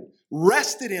 believed in,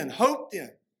 rested in, hoped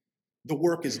in. The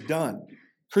work is done.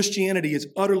 Christianity is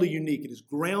utterly unique. It is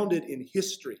grounded in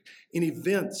history, in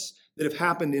events that have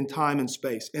happened in time and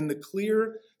space. And the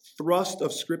clear thrust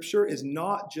of Scripture is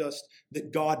not just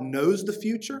that God knows the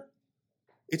future,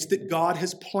 it's that God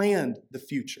has planned the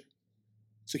future.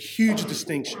 It's a huge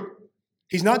distinction.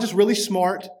 He's not just really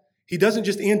smart. He doesn't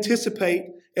just anticipate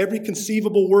every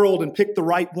conceivable world and pick the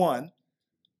right one,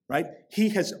 right? He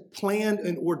has planned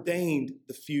and ordained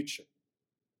the future.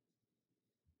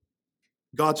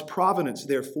 God's providence,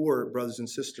 therefore, brothers and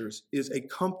sisters, is a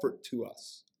comfort to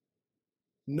us.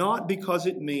 Not because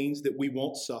it means that we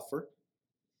won't suffer,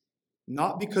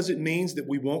 not because it means that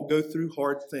we won't go through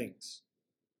hard things.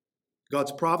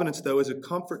 God's providence, though, is a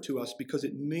comfort to us because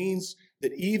it means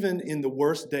that even in the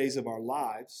worst days of our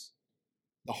lives,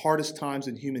 the hardest times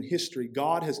in human history,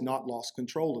 God has not lost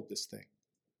control of this thing.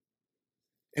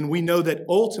 And we know that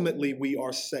ultimately we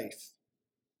are safe.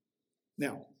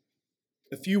 Now,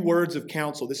 a few words of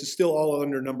counsel. This is still all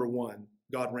under number one.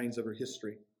 God reigns over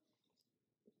history.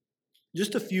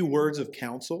 Just a few words of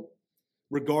counsel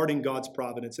regarding God's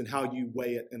providence and how you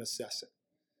weigh it and assess it.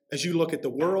 As you look at the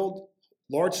world,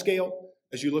 large scale,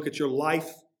 as you look at your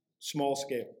life, small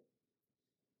scale.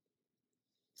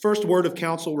 First word of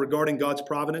counsel regarding God's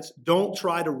providence, don't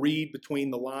try to read between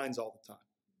the lines all the time.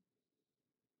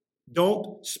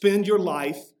 Don't spend your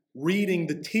life reading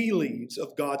the tea leaves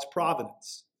of God's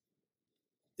providence.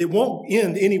 It won't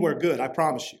end anywhere good, I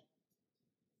promise you.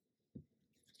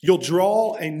 You'll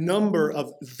draw a number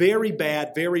of very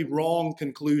bad, very wrong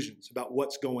conclusions about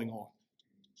what's going on.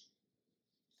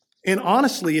 And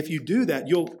honestly, if you do that,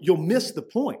 you'll miss the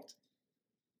point.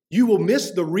 You will miss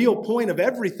the real point of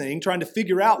everything, trying to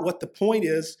figure out what the point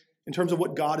is in terms of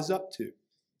what God is up to.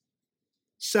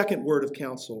 Second word of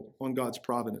counsel on God's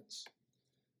providence.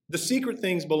 The secret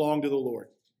things belong to the Lord.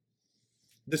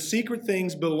 The secret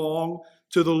things belong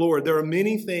to the Lord. There are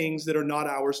many things that are not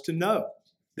ours to know.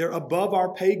 They're above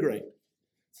our pay grade.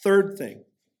 Third thing,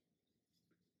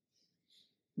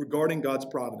 regarding God's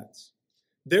providence.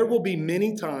 There will be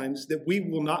many times that we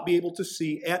will not be able to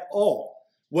see at all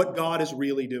what God is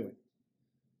really doing.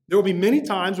 There will be many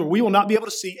times where we will not be able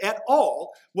to see at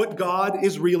all what God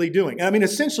is really doing. And I mean,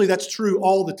 essentially, that's true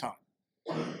all the time.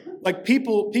 Like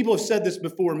people have said this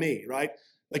before me, right?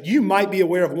 Like you might be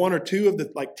aware of one or two of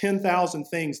the 10,000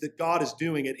 things that God is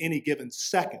doing at any given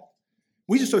second.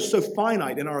 We just are so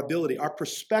finite in our ability. Our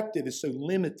perspective is so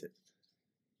limited.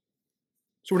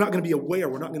 So we're not going to be aware.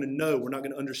 We're not going to know. We're not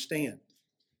going to understand.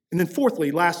 And then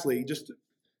fourthly, lastly, just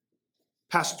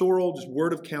pastoral, just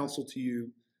word of counsel to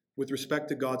you with respect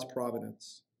to God's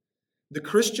providence. The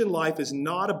Christian life is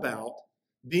not about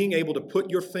being able to put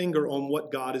your finger on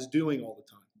what God is doing all the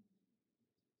time.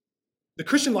 The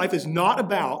Christian life is not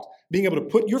about being able to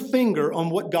put your finger on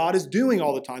what God is doing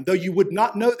all the time, though you would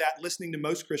not know that listening to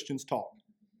most Christians talk.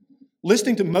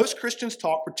 Listening to most Christians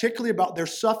talk, particularly about their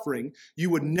suffering, you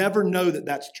would never know that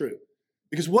that's true.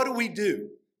 Because what do?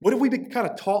 What have we been kind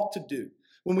of taught to do?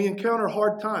 When we encounter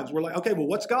hard times, we're like, okay, well,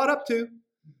 what's God up to?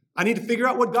 I need to figure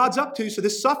out what God's up to so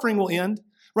this suffering will end,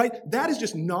 right? That is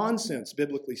just nonsense,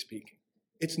 biblically speaking.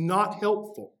 It's not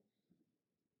helpful.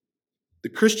 The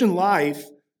Christian life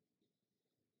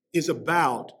is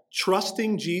about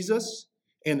trusting Jesus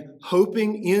and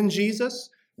hoping in Jesus,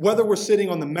 whether we're sitting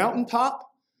on the mountaintop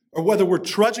or whether we're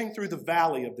trudging through the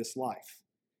valley of this life.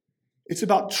 It's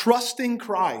about trusting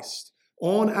Christ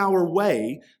on our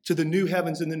way to the new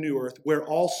heavens and the new earth where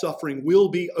all suffering will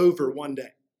be over one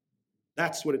day.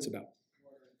 That's what it's about.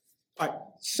 All right,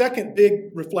 second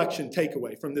big reflection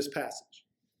takeaway from this passage.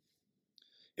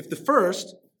 If the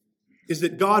first is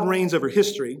that God reigns over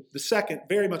history, the second,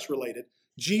 very much related,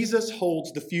 Jesus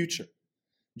holds the future.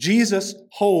 Jesus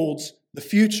holds the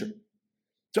future.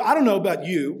 So I don't know about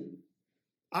you.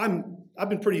 I've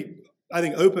been pretty, I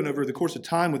think, open over the course of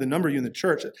time with a number of you in the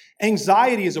church.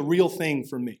 Anxiety is a real thing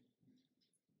for me.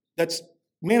 That's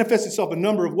manifests itself a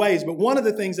number of ways, but one of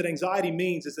the things that anxiety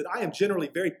means is that I am generally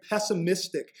very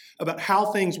pessimistic about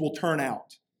how things will turn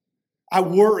out. I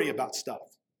worry about stuff.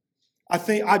 I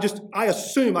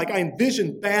assume, I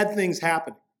envision bad things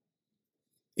happening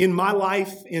in my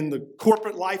life, in the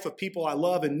corporate life of people I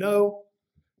love and know.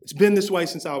 It's been this way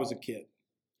since I was a kid.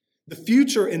 The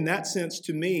future, in that sense,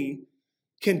 to me,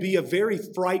 can be a very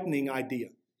frightening idea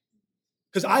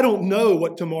because I don't know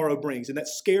what tomorrow brings, and that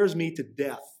scares me to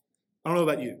death. I don't know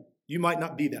about you. You might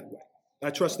not be that way.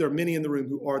 I trust there are many in the room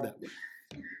who are that way.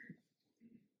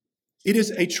 It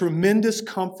is a tremendous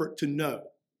comfort to know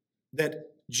that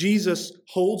Jesus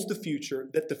holds the future,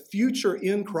 that the future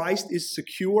in Christ is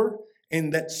secure,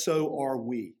 and that so are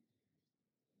we.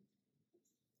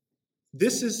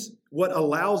 This is what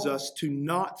allows us to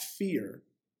not fear,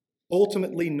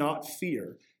 ultimately not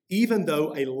fear, even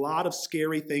though a lot of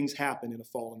scary things happen in a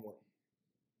fallen world.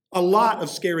 A lot of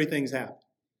scary things happen.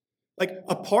 Like,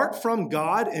 apart from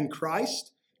God and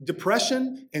Christ,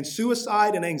 depression and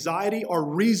suicide and anxiety are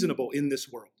reasonable in this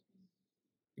world.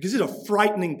 Because it's a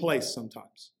frightening place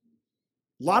sometimes.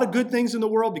 A lot of good things in the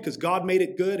world because God made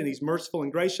it good and He's merciful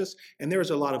and gracious. And there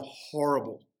is a lot of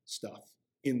horrible stuff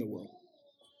in the world.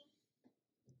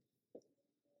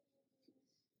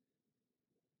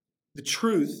 The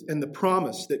truth and the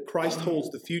promise that Christ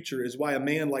holds the future is why a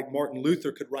man like Martin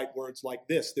Luther could write words like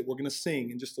this that we're going to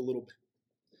sing in just a little bit.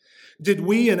 Did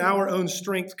we in our own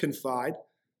strength confide,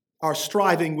 our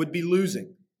striving would be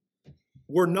losing.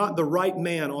 Were not the right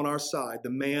man on our side, the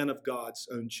man of God's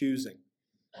own choosing.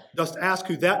 Dost ask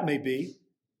who that may be?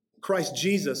 Christ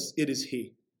Jesus, it is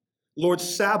He. Lord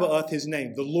Sabaoth, His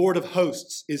name. The Lord of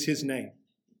hosts is His name.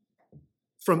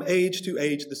 From age to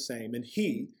age the same, and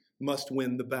He must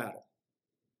win the battle.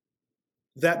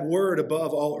 That word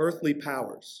above all earthly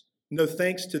powers, no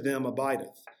thanks to them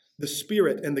abideth. The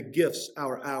Spirit and the gifts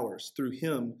are ours, through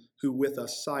Him who with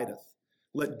us sideth.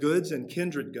 Let goods and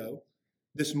kindred go,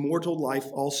 this mortal life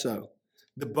also.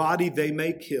 The body they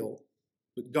may kill,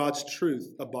 but God's truth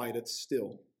abideth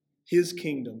still. His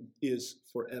kingdom is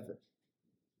forever.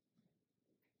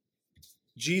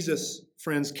 Jesus,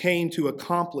 friends, came to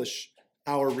accomplish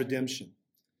our redemption.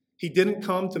 He didn't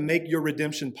come to make your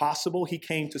redemption possible. He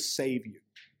came to save you.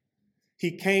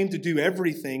 He came to do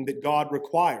everything that God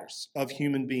requires of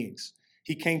human beings.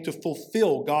 He came to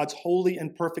fulfill God's holy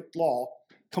and perfect law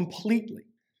completely,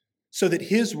 so that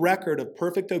His record of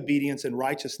perfect obedience and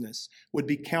righteousness would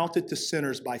be counted to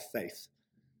sinners by faith.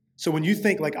 So when you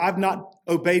think, like, I've not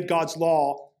obeyed God's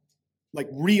law, like,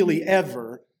 really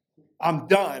ever, I'm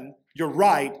done. You're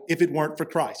right if it weren't for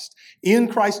Christ. In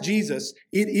Christ Jesus,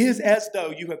 it is as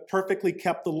though you have perfectly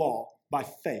kept the law by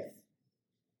faith.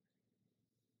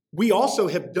 We also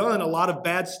have done a lot of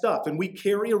bad stuff, and we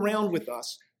carry around with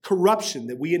us corruption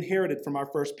that we inherited from our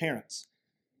first parents.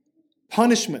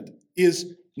 Punishment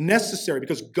is necessary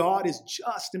because God is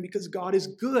just and because God is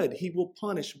good. He will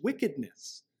punish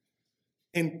wickedness.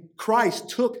 And Christ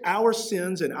took our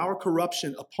sins and our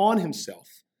corruption upon himself.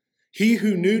 He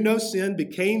who knew no sin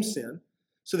became sin,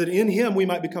 so that in him we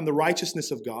might become the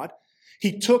righteousness of God.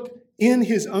 He took in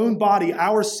his own body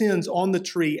our sins on the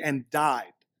tree and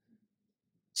died,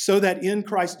 so that in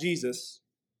Christ Jesus,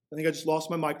 I think I just lost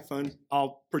my microphone,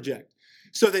 I'll project.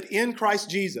 So that in Christ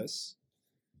Jesus,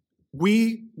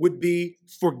 we would be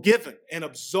forgiven and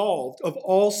absolved of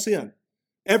all sin.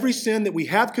 Every sin that we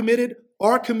have committed,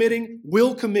 are committing,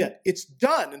 will commit. It's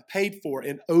done and paid for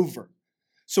and over.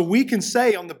 So we can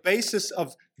say on the basis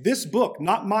of this book,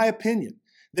 not my opinion,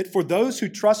 that for those who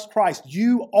trust Christ,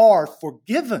 you are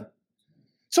forgiven.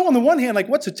 So on the one hand, like,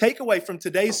 what's a takeaway from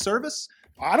today's service?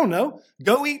 I don't know.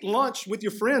 Go eat lunch with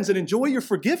your friends and enjoy your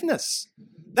forgiveness.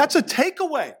 That's a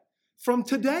takeaway from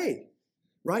today,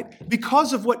 right?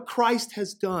 Because of what Christ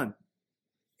has done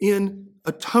in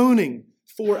atoning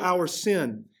for our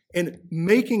sin and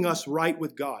making us right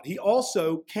with God. He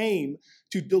also came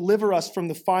to deliver us from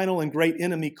the final and great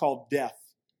enemy called death.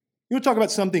 You want to talk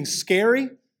about something scary?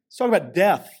 Let's talk about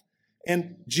death.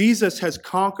 And Jesus has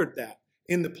conquered that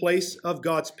in the place of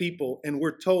God's people. And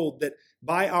we're told that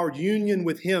by our union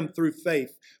with him through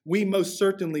faith, we most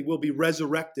certainly will be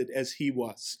resurrected as he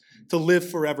was, to live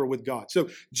forever with God. So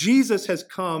Jesus has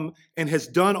come and has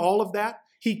done all of that.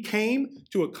 He came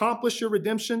to accomplish your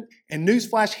redemption, and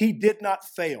newsflash, he did not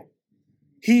fail.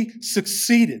 He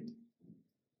succeeded.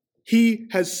 He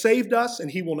has saved us, and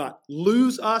he will not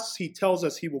lose us. He tells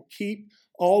us he will keep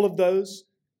all of those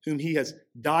whom he has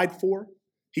died for.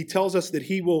 He tells us that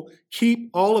he will keep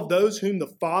all of those whom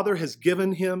the Father has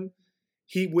given him.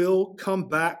 He will come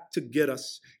back to get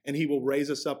us, and he will raise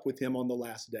us up with him on the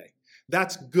last day.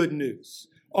 That's good news.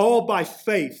 All by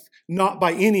faith, not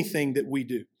by anything that we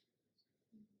do.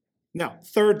 Now,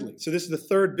 thirdly, so this is the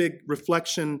third big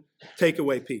reflection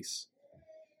takeaway piece.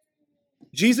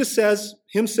 Jesus says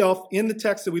himself in the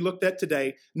text that we looked at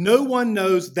today, no one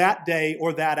knows that day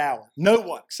or that hour. No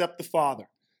one except the Father.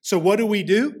 So what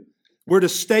do? We're to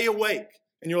stay awake.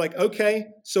 And you're like, okay,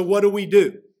 so what do we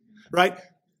do? Right?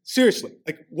 Seriously,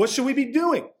 like, what should we be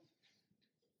doing?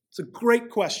 It's a great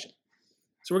question.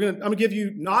 So I'm going to give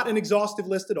you not an exhaustive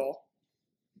list at all,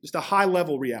 just a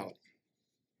high-level reality.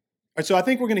 All right, so I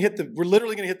think we're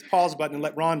literally going to hit the pause button and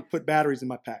let Ron put batteries in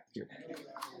my pack here.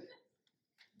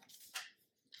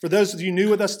 For those of you new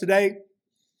with us today,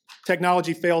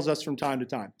 technology fails us from time to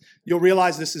time. You'll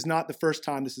realize this is not the first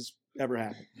time this has ever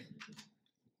happened.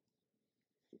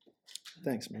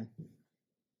 Thanks, man.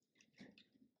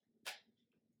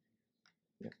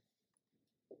 Yeah.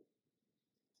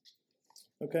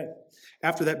 Okay,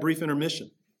 after that brief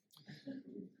intermission.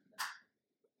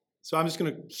 So I'm just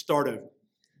going to start over.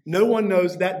 No one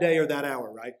knows that day or that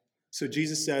hour, right? So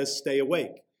Jesus says, stay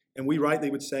awake. And we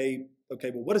rightly would say, okay,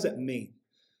 well, what does that mean?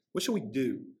 What should we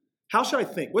do? How should I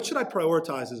think? What should I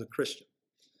prioritize as a Christian?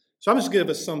 So I'm just going to give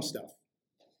us some stuff.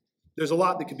 There's a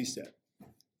lot that could be said.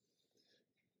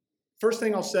 First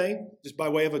thing I'll say, just by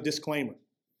way of a disclaimer,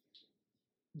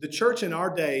 the church in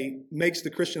our day makes the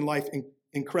Christian life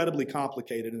incredibly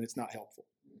complicated, and it's not helpful.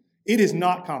 It is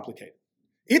not complicated.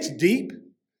 It's deep,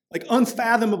 like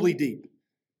unfathomably deep,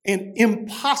 and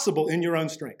impossible in your own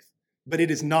strength, but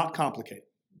it is not complicated.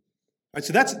 All right,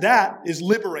 so that is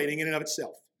liberating in and of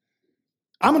itself.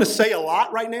 I'm going to say a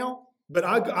lot right now, but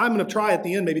I'm going to try at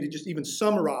the end maybe to just even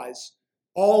summarize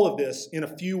all of this in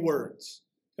a few words.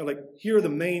 Like, here are the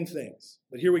main things,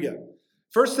 but here we go.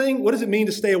 First thing, what does it mean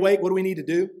to stay awake? What do we need to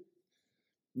do?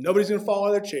 Nobody's going to fall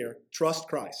out of their chair. Trust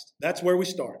Christ. That's where we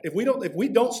start. If we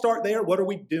don't start there, what are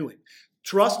we doing?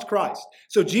 Trust Christ.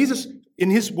 So Jesus, in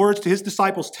his words to his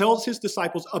disciples, tells his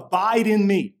disciples, abide in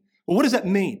me. Well, what does that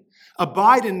mean?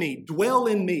 Abide in me, dwell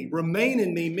in me, remain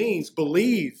in me means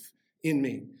believe in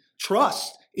me,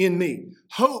 trust in me,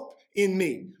 hope in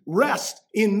me, rest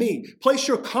in me, place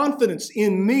your confidence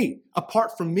in me.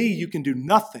 Apart from me, you can do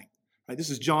nothing. Right? This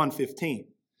is John 15.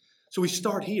 So we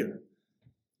start here.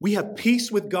 We have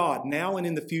peace with God now and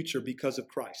in the future because of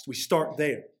Christ. We start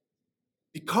there.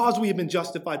 Because we have been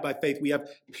justified by faith, we have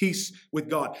peace with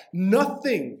God.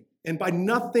 Nothing, and by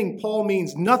nothing, Paul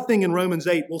means nothing in Romans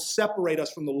 8, will separate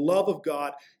us from the love of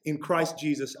God in Christ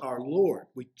Jesus our Lord.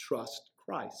 We trust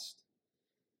Christ.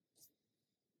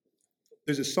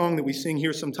 There's a song that we sing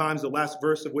here sometimes, the last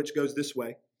verse of which goes this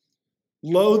way.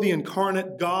 Lo, the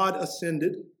incarnate God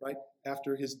ascended, right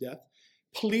after his death,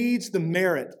 pleads the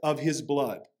merit of his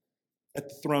blood at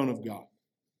the throne of God.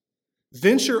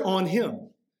 Venture on him.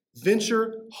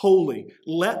 Venture wholly.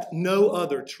 Let no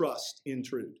other trust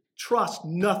intrude. Trust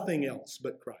nothing else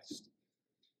but Christ.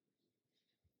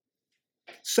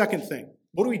 Second thing,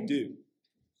 what do?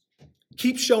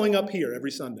 Keep showing up here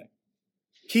every Sunday.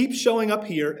 Keep showing up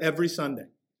here every Sunday.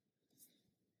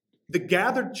 The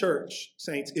gathered church,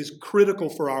 saints, is critical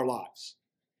for our lives.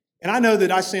 And I know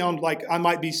that I sound like I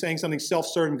might be saying something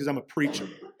self-serving because I'm a preacher.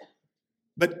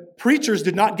 But preachers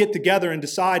did not get together and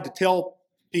decide to tell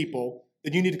people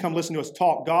that you need to come listen to us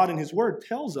talk. God in his word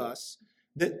tells us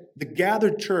that the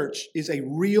gathered church is a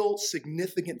real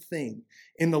significant thing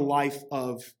in the life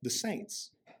of the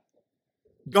saints.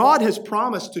 God has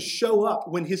promised to show up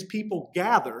when his people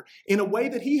gather in a way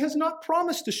that he has not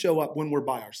promised to show up when we're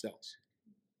by ourselves.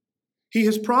 He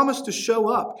has promised to show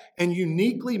up and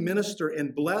uniquely minister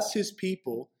and bless his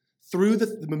people through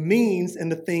the means and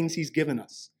the things he's given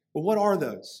us. Well, what are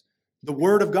those? The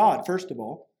Word of God, first of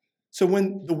all. So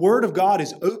when the Word of God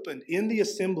is opened in the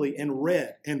assembly and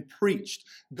read and preached,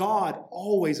 God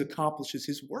always accomplishes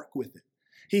his work with it.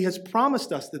 He has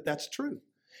promised us that that's true.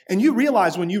 And you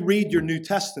realize when you read your New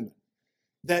Testament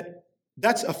that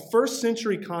that's a first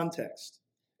century context.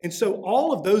 And so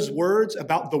all of those words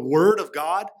about the Word of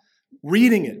God,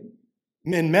 reading it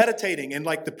and meditating and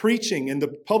like the preaching and the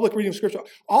public reading of Scripture,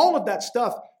 all of that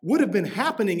stuff would have been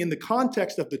happening in the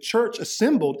context of the church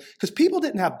assembled because people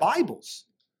didn't have Bibles.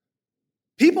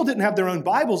 People didn't have their own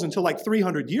Bibles until like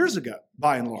 300 years ago,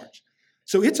 by and large.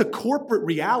 So it's a corporate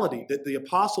reality that the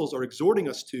apostles are exhorting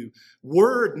us to,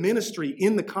 word ministry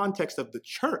in the context of the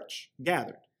church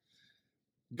gathered.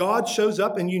 God shows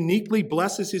up and uniquely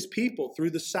blesses his people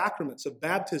through the sacraments of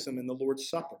baptism and the Lord's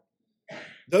Supper.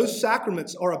 Those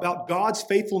sacraments are about God's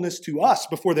faithfulness to us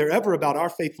before they're ever about our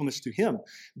faithfulness to him.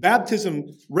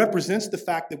 Baptism represents the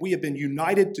fact that we have been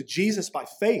united to Jesus by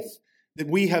faith, that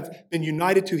we have been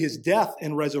united to his death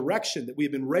and resurrection, that we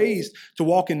have been raised to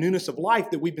walk in newness of life,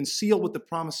 that we've been sealed with the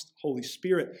promised Holy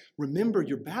Spirit. Remember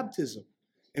your baptism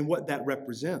and what that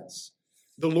represents.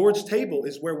 The Lord's table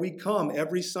is where we come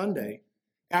every Sunday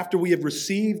after we have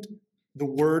received the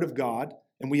Word of God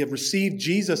and we have received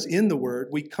Jesus in the Word.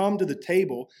 We come to the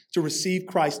table to receive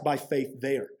Christ by faith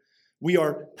there. We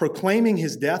are proclaiming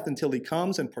his death until he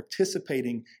comes and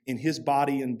participating in his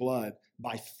body and blood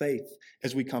by faith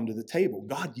as we come to the table.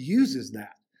 God uses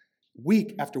that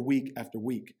week after week after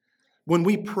week. When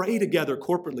we pray together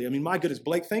corporately, I mean, my goodness,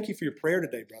 Blake, thank you for your prayer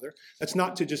today, brother. That's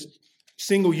not to just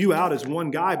single you out as one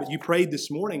guy, but you prayed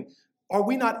this morning. Are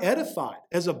we not edified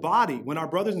as a body when our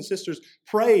brothers and sisters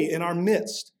pray in our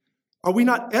midst? Are we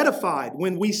not edified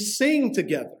when we sing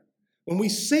together, when we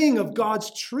sing of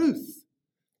God's truth,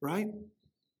 right?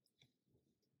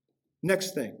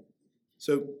 Next thing.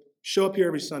 So show up here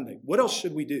every Sunday. What else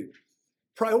should we do?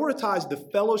 Prioritize the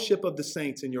fellowship of the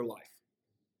saints in your life.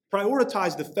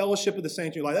 Prioritize the fellowship of the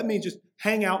saints in your life. That means just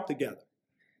hang out together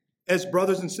as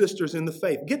brothers and sisters in the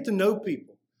faith. Get to know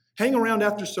people. Hang around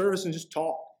after service and just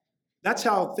talk. That's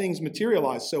how things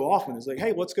materialize so often. It's like,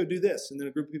 hey, let's go do this. And then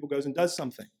a group of people goes and does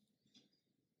something.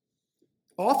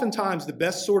 Oftentimes, the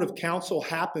best sort of counsel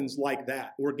happens like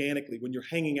that, organically, when you're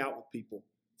hanging out with people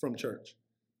from church.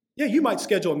 Yeah, you might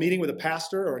schedule a meeting with a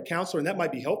pastor or a counselor, and that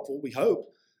might be helpful, we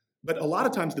hope. But a lot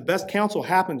of times, the best counsel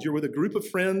happens. You're with a group of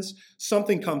friends,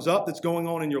 something comes up that's going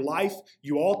on in your life,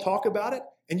 you all talk about it,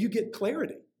 and you get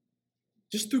clarity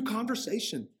just through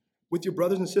conversation with your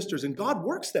brothers and sisters. And God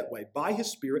works that way by his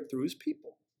Spirit through his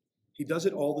people. He does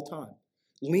it all the time.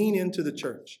 Lean into the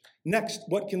church. Next,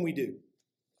 what can we do?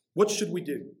 What should we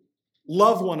do?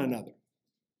 Love one another.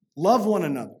 Love one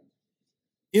another.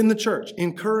 In the church,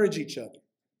 encourage each other.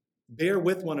 Bear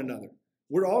with one another.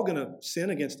 We're all going to sin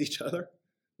against each other.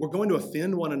 We're going to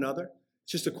offend one another.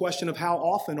 It's just a question of how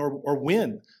often or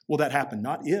when will that happen,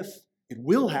 not if. It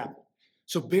will happen.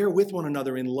 So bear with one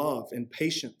another in love and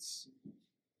patience.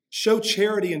 Show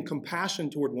charity and compassion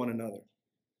toward one another.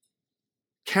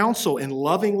 Counsel and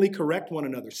lovingly correct one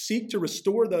another. Seek to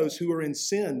restore those who are in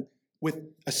sin with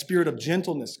a spirit of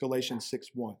gentleness, Galatians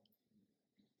 6:1.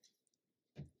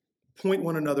 Point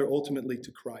one another ultimately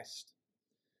to Christ.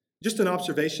 Just an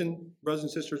observation, brothers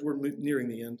and sisters, we're nearing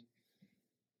the end.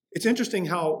 It's interesting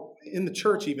how in the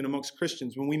church, even amongst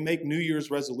Christians, when we make New Year's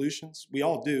resolutions, we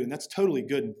all do, and that's totally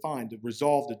good and fine to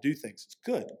resolve to do things. It's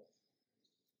good.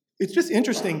 It's just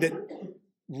interesting that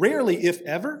rarely, if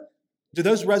ever, do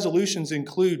those resolutions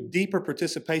include deeper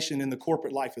participation in the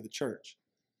corporate life of the church.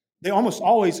 They almost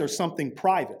always are something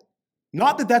private.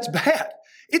 Not that that's bad.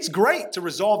 It's great to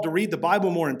resolve to read the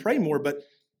Bible more and pray more, but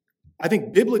I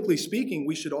think biblically speaking,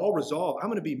 we should all resolve, I'm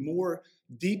going to be more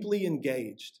deeply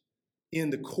engaged in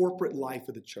the corporate life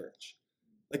of the church.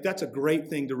 Like that's a great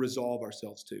thing to resolve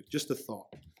ourselves to. Just a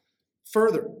thought.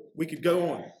 Further, we could go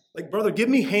on. Like, brother, give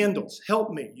me handles.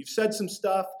 Help me. You've said some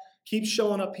stuff. Keep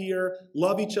showing up here.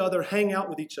 Love each other. Hang out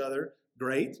with each other.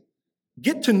 Great.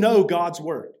 Get to know God's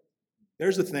word.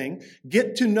 There's the thing.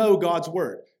 Get to know God's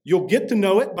word. You'll get to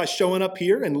know it by showing up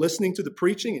here and listening to the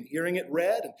preaching and hearing it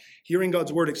read and hearing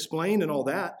God's word explained and all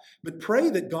that. But pray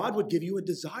that God would give you a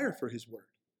desire for his word.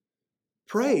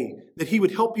 Pray that he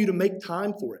would help you to make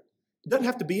time for it. It doesn't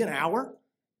have to be an hour.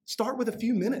 Start with a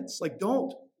few minutes. Like,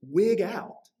 don't wig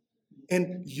out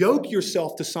and yoke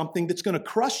yourself to something that's going to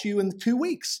crush you in 2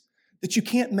 weeks that you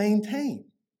can't maintain.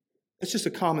 It's just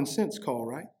a common sense call,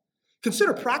 right?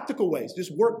 Consider practical ways.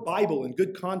 Just work Bible and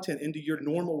good content into your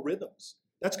normal rhythms.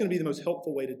 That's going to be the most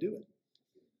helpful way to do it.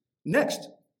 Next,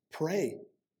 pray.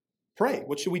 Pray.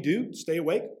 What should we do? Stay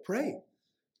awake? Pray.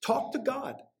 Talk to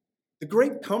God. The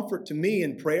great comfort to me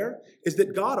in prayer is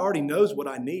that God already knows what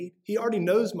I need. He already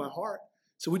knows my heart.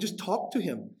 So we just talk to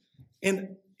him.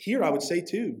 And here I would say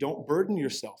too, don't burden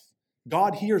yourself.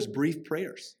 God hears brief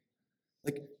prayers.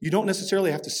 Like, you don't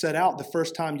necessarily have to set out the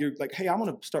first time you're like, hey, I'm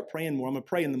going to start praying more. I'm going to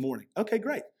pray in the morning. Okay,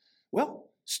 great. Well,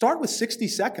 start with 60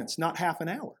 seconds, not half an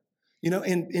hour.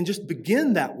 And just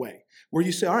begin that way, where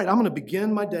you say, all right, I'm going to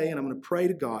begin my day and I'm going to pray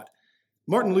to God.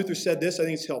 Martin Luther said this, I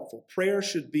think it's helpful. Prayer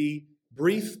should be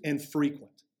brief and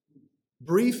frequent.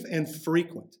 Brief and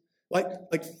frequent. Like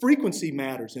frequency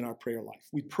matters in our prayer life.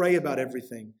 We pray about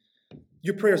everything.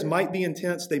 Your prayers might be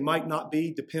intense, they might not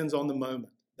be, depends on the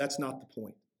moment. That's not the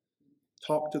point.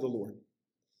 Talk to the Lord.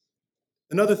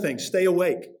 Another thing, stay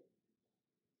awake.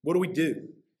 What do?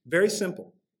 Very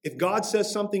simple. If God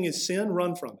says something is sin,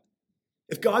 run from it.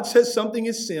 If God says something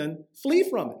is sin, flee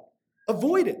from it.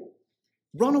 Avoid it.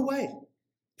 Run away.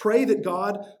 Pray that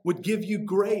God would give you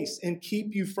grace and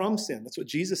keep you from sin. That's what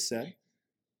Jesus said.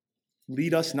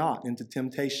 Lead us not into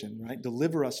temptation, right?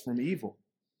 Deliver us from evil.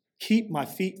 Keep my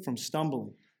feet from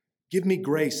stumbling. Give me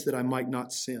grace that I might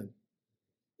not sin.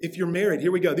 If you're married,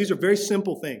 here we go. These are very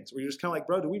simple things where you're just kind of like,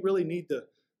 bro, do we really need to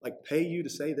pay you to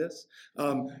say this?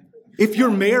 If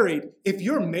you're married,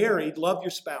 love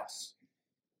your spouse.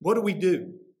 What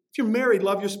do? If you're married,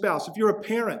 love your spouse. If you're a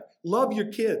parent, love your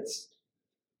kids.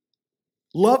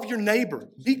 Love your neighbor.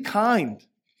 Be kind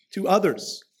to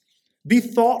others. Be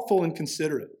thoughtful and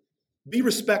considerate. Be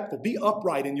respectful. Be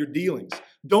upright in your dealings.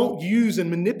 Don't use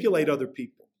and manipulate other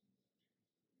people.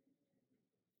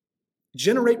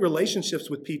 Generate relationships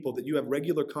with people that you have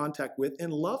regular contact with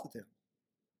and love them.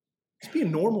 Just be a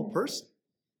normal person.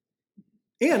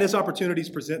 And as opportunities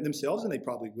present themselves, and they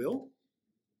probably will,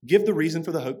 give the reason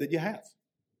for the hope that you have.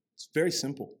 It's very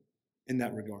simple in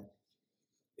that regard.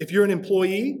 If you're an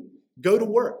employee, go to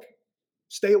work.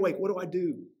 Stay awake. What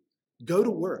do? Go to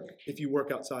work if you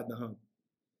work outside the home.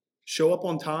 Show up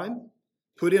on time.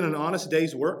 Put in an honest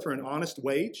day's work for an honest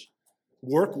wage.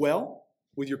 Work well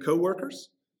with your coworkers.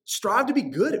 Strive to be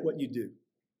good at what you do.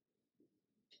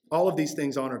 All of these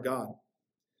things honor God.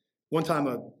 One time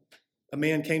a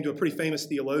man came to a pretty famous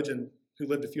theologian who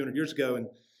lived a few hundred years ago, and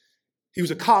he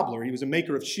was a cobbler. He was a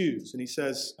maker of shoes. And he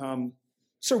says,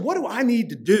 sir, what do I need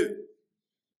to do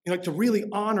to really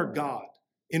honor God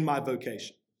in my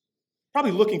vocation?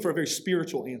 Probably looking for a very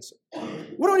spiritual answer.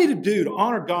 What do I need to do to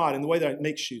honor God in the way that I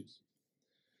make shoes?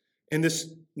 And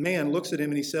this man looks at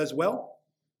him and he says, well,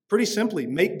 pretty simply,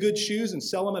 make good shoes and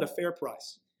sell them at a fair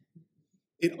price.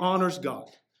 It honors God,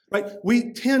 right?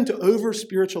 We tend to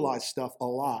over-spiritualize stuff a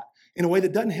lot in a way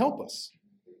that doesn't help us.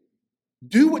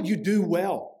 Do what you do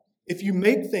well. If you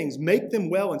make things, make them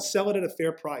well and sell it at a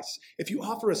fair price. If you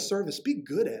offer a service, be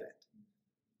good at it.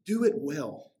 Do it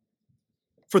well.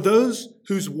 For those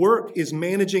whose work is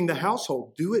managing the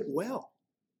household, do it well.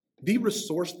 Be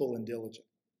resourceful and diligent.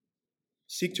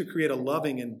 Seek to create a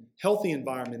loving and healthy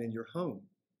environment in your home.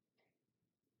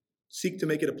 Seek to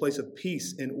make it a place of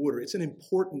peace and order. It's an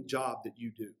important job that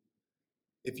you do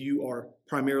if you are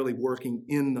primarily working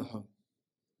in the home.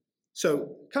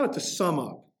 So, kind of to sum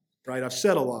up, right? I've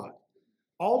said a lot.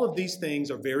 All of these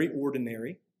things are very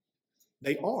ordinary.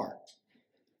 They are.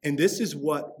 And this is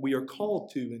what we are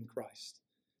called to in Christ.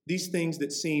 These things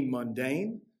that seem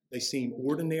mundane, they seem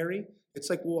ordinary. It's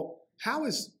like, well, how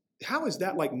is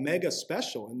that like mega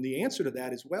special? And the answer to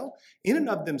that is, well, in and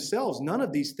of themselves, none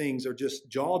of these things are just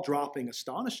jaw-dropping,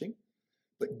 astonishing.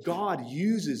 But God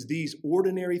uses these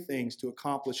ordinary things to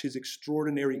accomplish his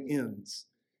extraordinary ends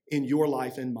in your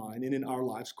life and mine and in our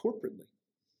lives corporately.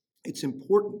 It's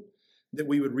important that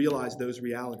we would realize those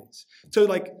realities. So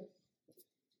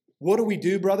what do we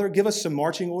do, brother? Give us some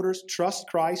marching orders. Trust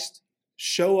Christ.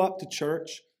 show up to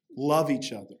church, love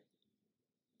each other,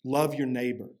 love your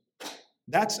neighbor.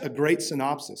 That's a great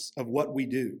synopsis of what we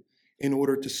do in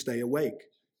order to stay awake.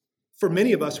 For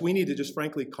many of us, we need to just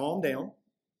frankly calm down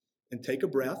and take a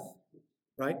breath,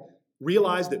 right?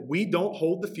 Realize that we don't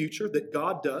hold the future, that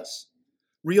God does.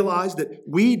 Realize that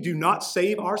we do not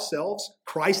save ourselves,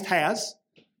 Christ has,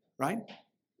 right?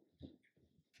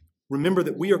 Remember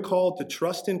that we are called to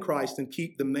trust in Christ and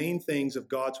keep the main things of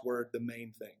God's word the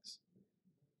main things.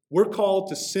 We're called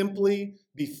to simply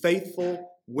be faithful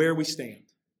where we stand.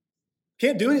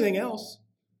 Can't do anything else.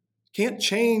 Can't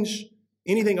change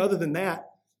anything other than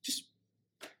that. Just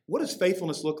what does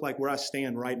faithfulness look like where I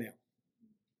stand right now?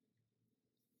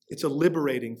 It's a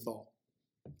liberating thought.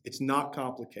 It's not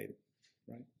complicated,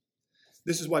 right?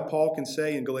 This is why Paul can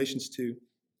say in Galatians 2,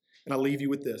 and I'll leave you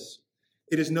with this.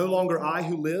 It is no longer I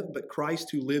who live, but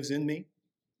Christ who lives in me.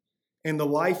 And the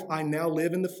life I now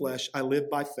live in the flesh, I live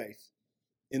by faith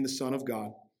in the Son of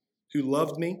God, who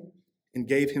loved me and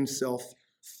gave himself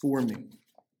for me.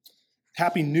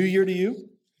 Happy New Year to you.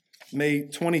 May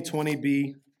 2020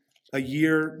 be a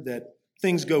year that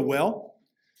things go well,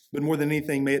 but more than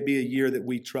anything, may it be a year that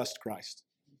we trust Christ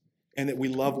and that we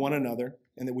love one another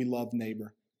and that we love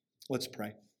neighbor. Let's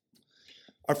pray.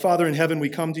 Our Father in heaven, we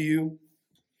come to you.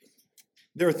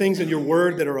 There are things in your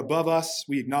word that are above us.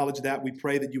 We acknowledge that. We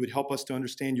pray that you would help us to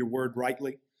understand your word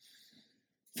rightly.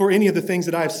 For any of the things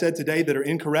that I have said today that are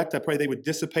incorrect, I pray they would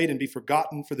dissipate and be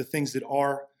forgotten. For the things that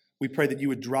are, we pray that you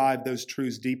would drive those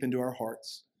truths deep into our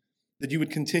hearts, that you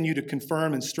would continue to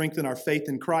confirm and strengthen our faith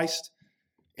in Christ,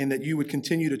 and that you would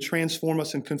continue to transform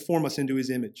us and conform us into his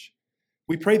image.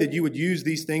 We pray that you would use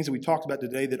these things that we talked about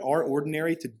today that are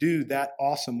ordinary to do that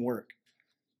awesome work.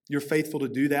 You're faithful to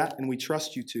do that, and we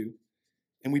trust you to.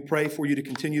 And we pray for you to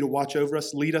continue to watch over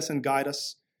us, lead us, and guide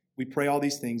us. We pray all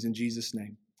these things in Jesus'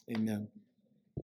 name. Amen.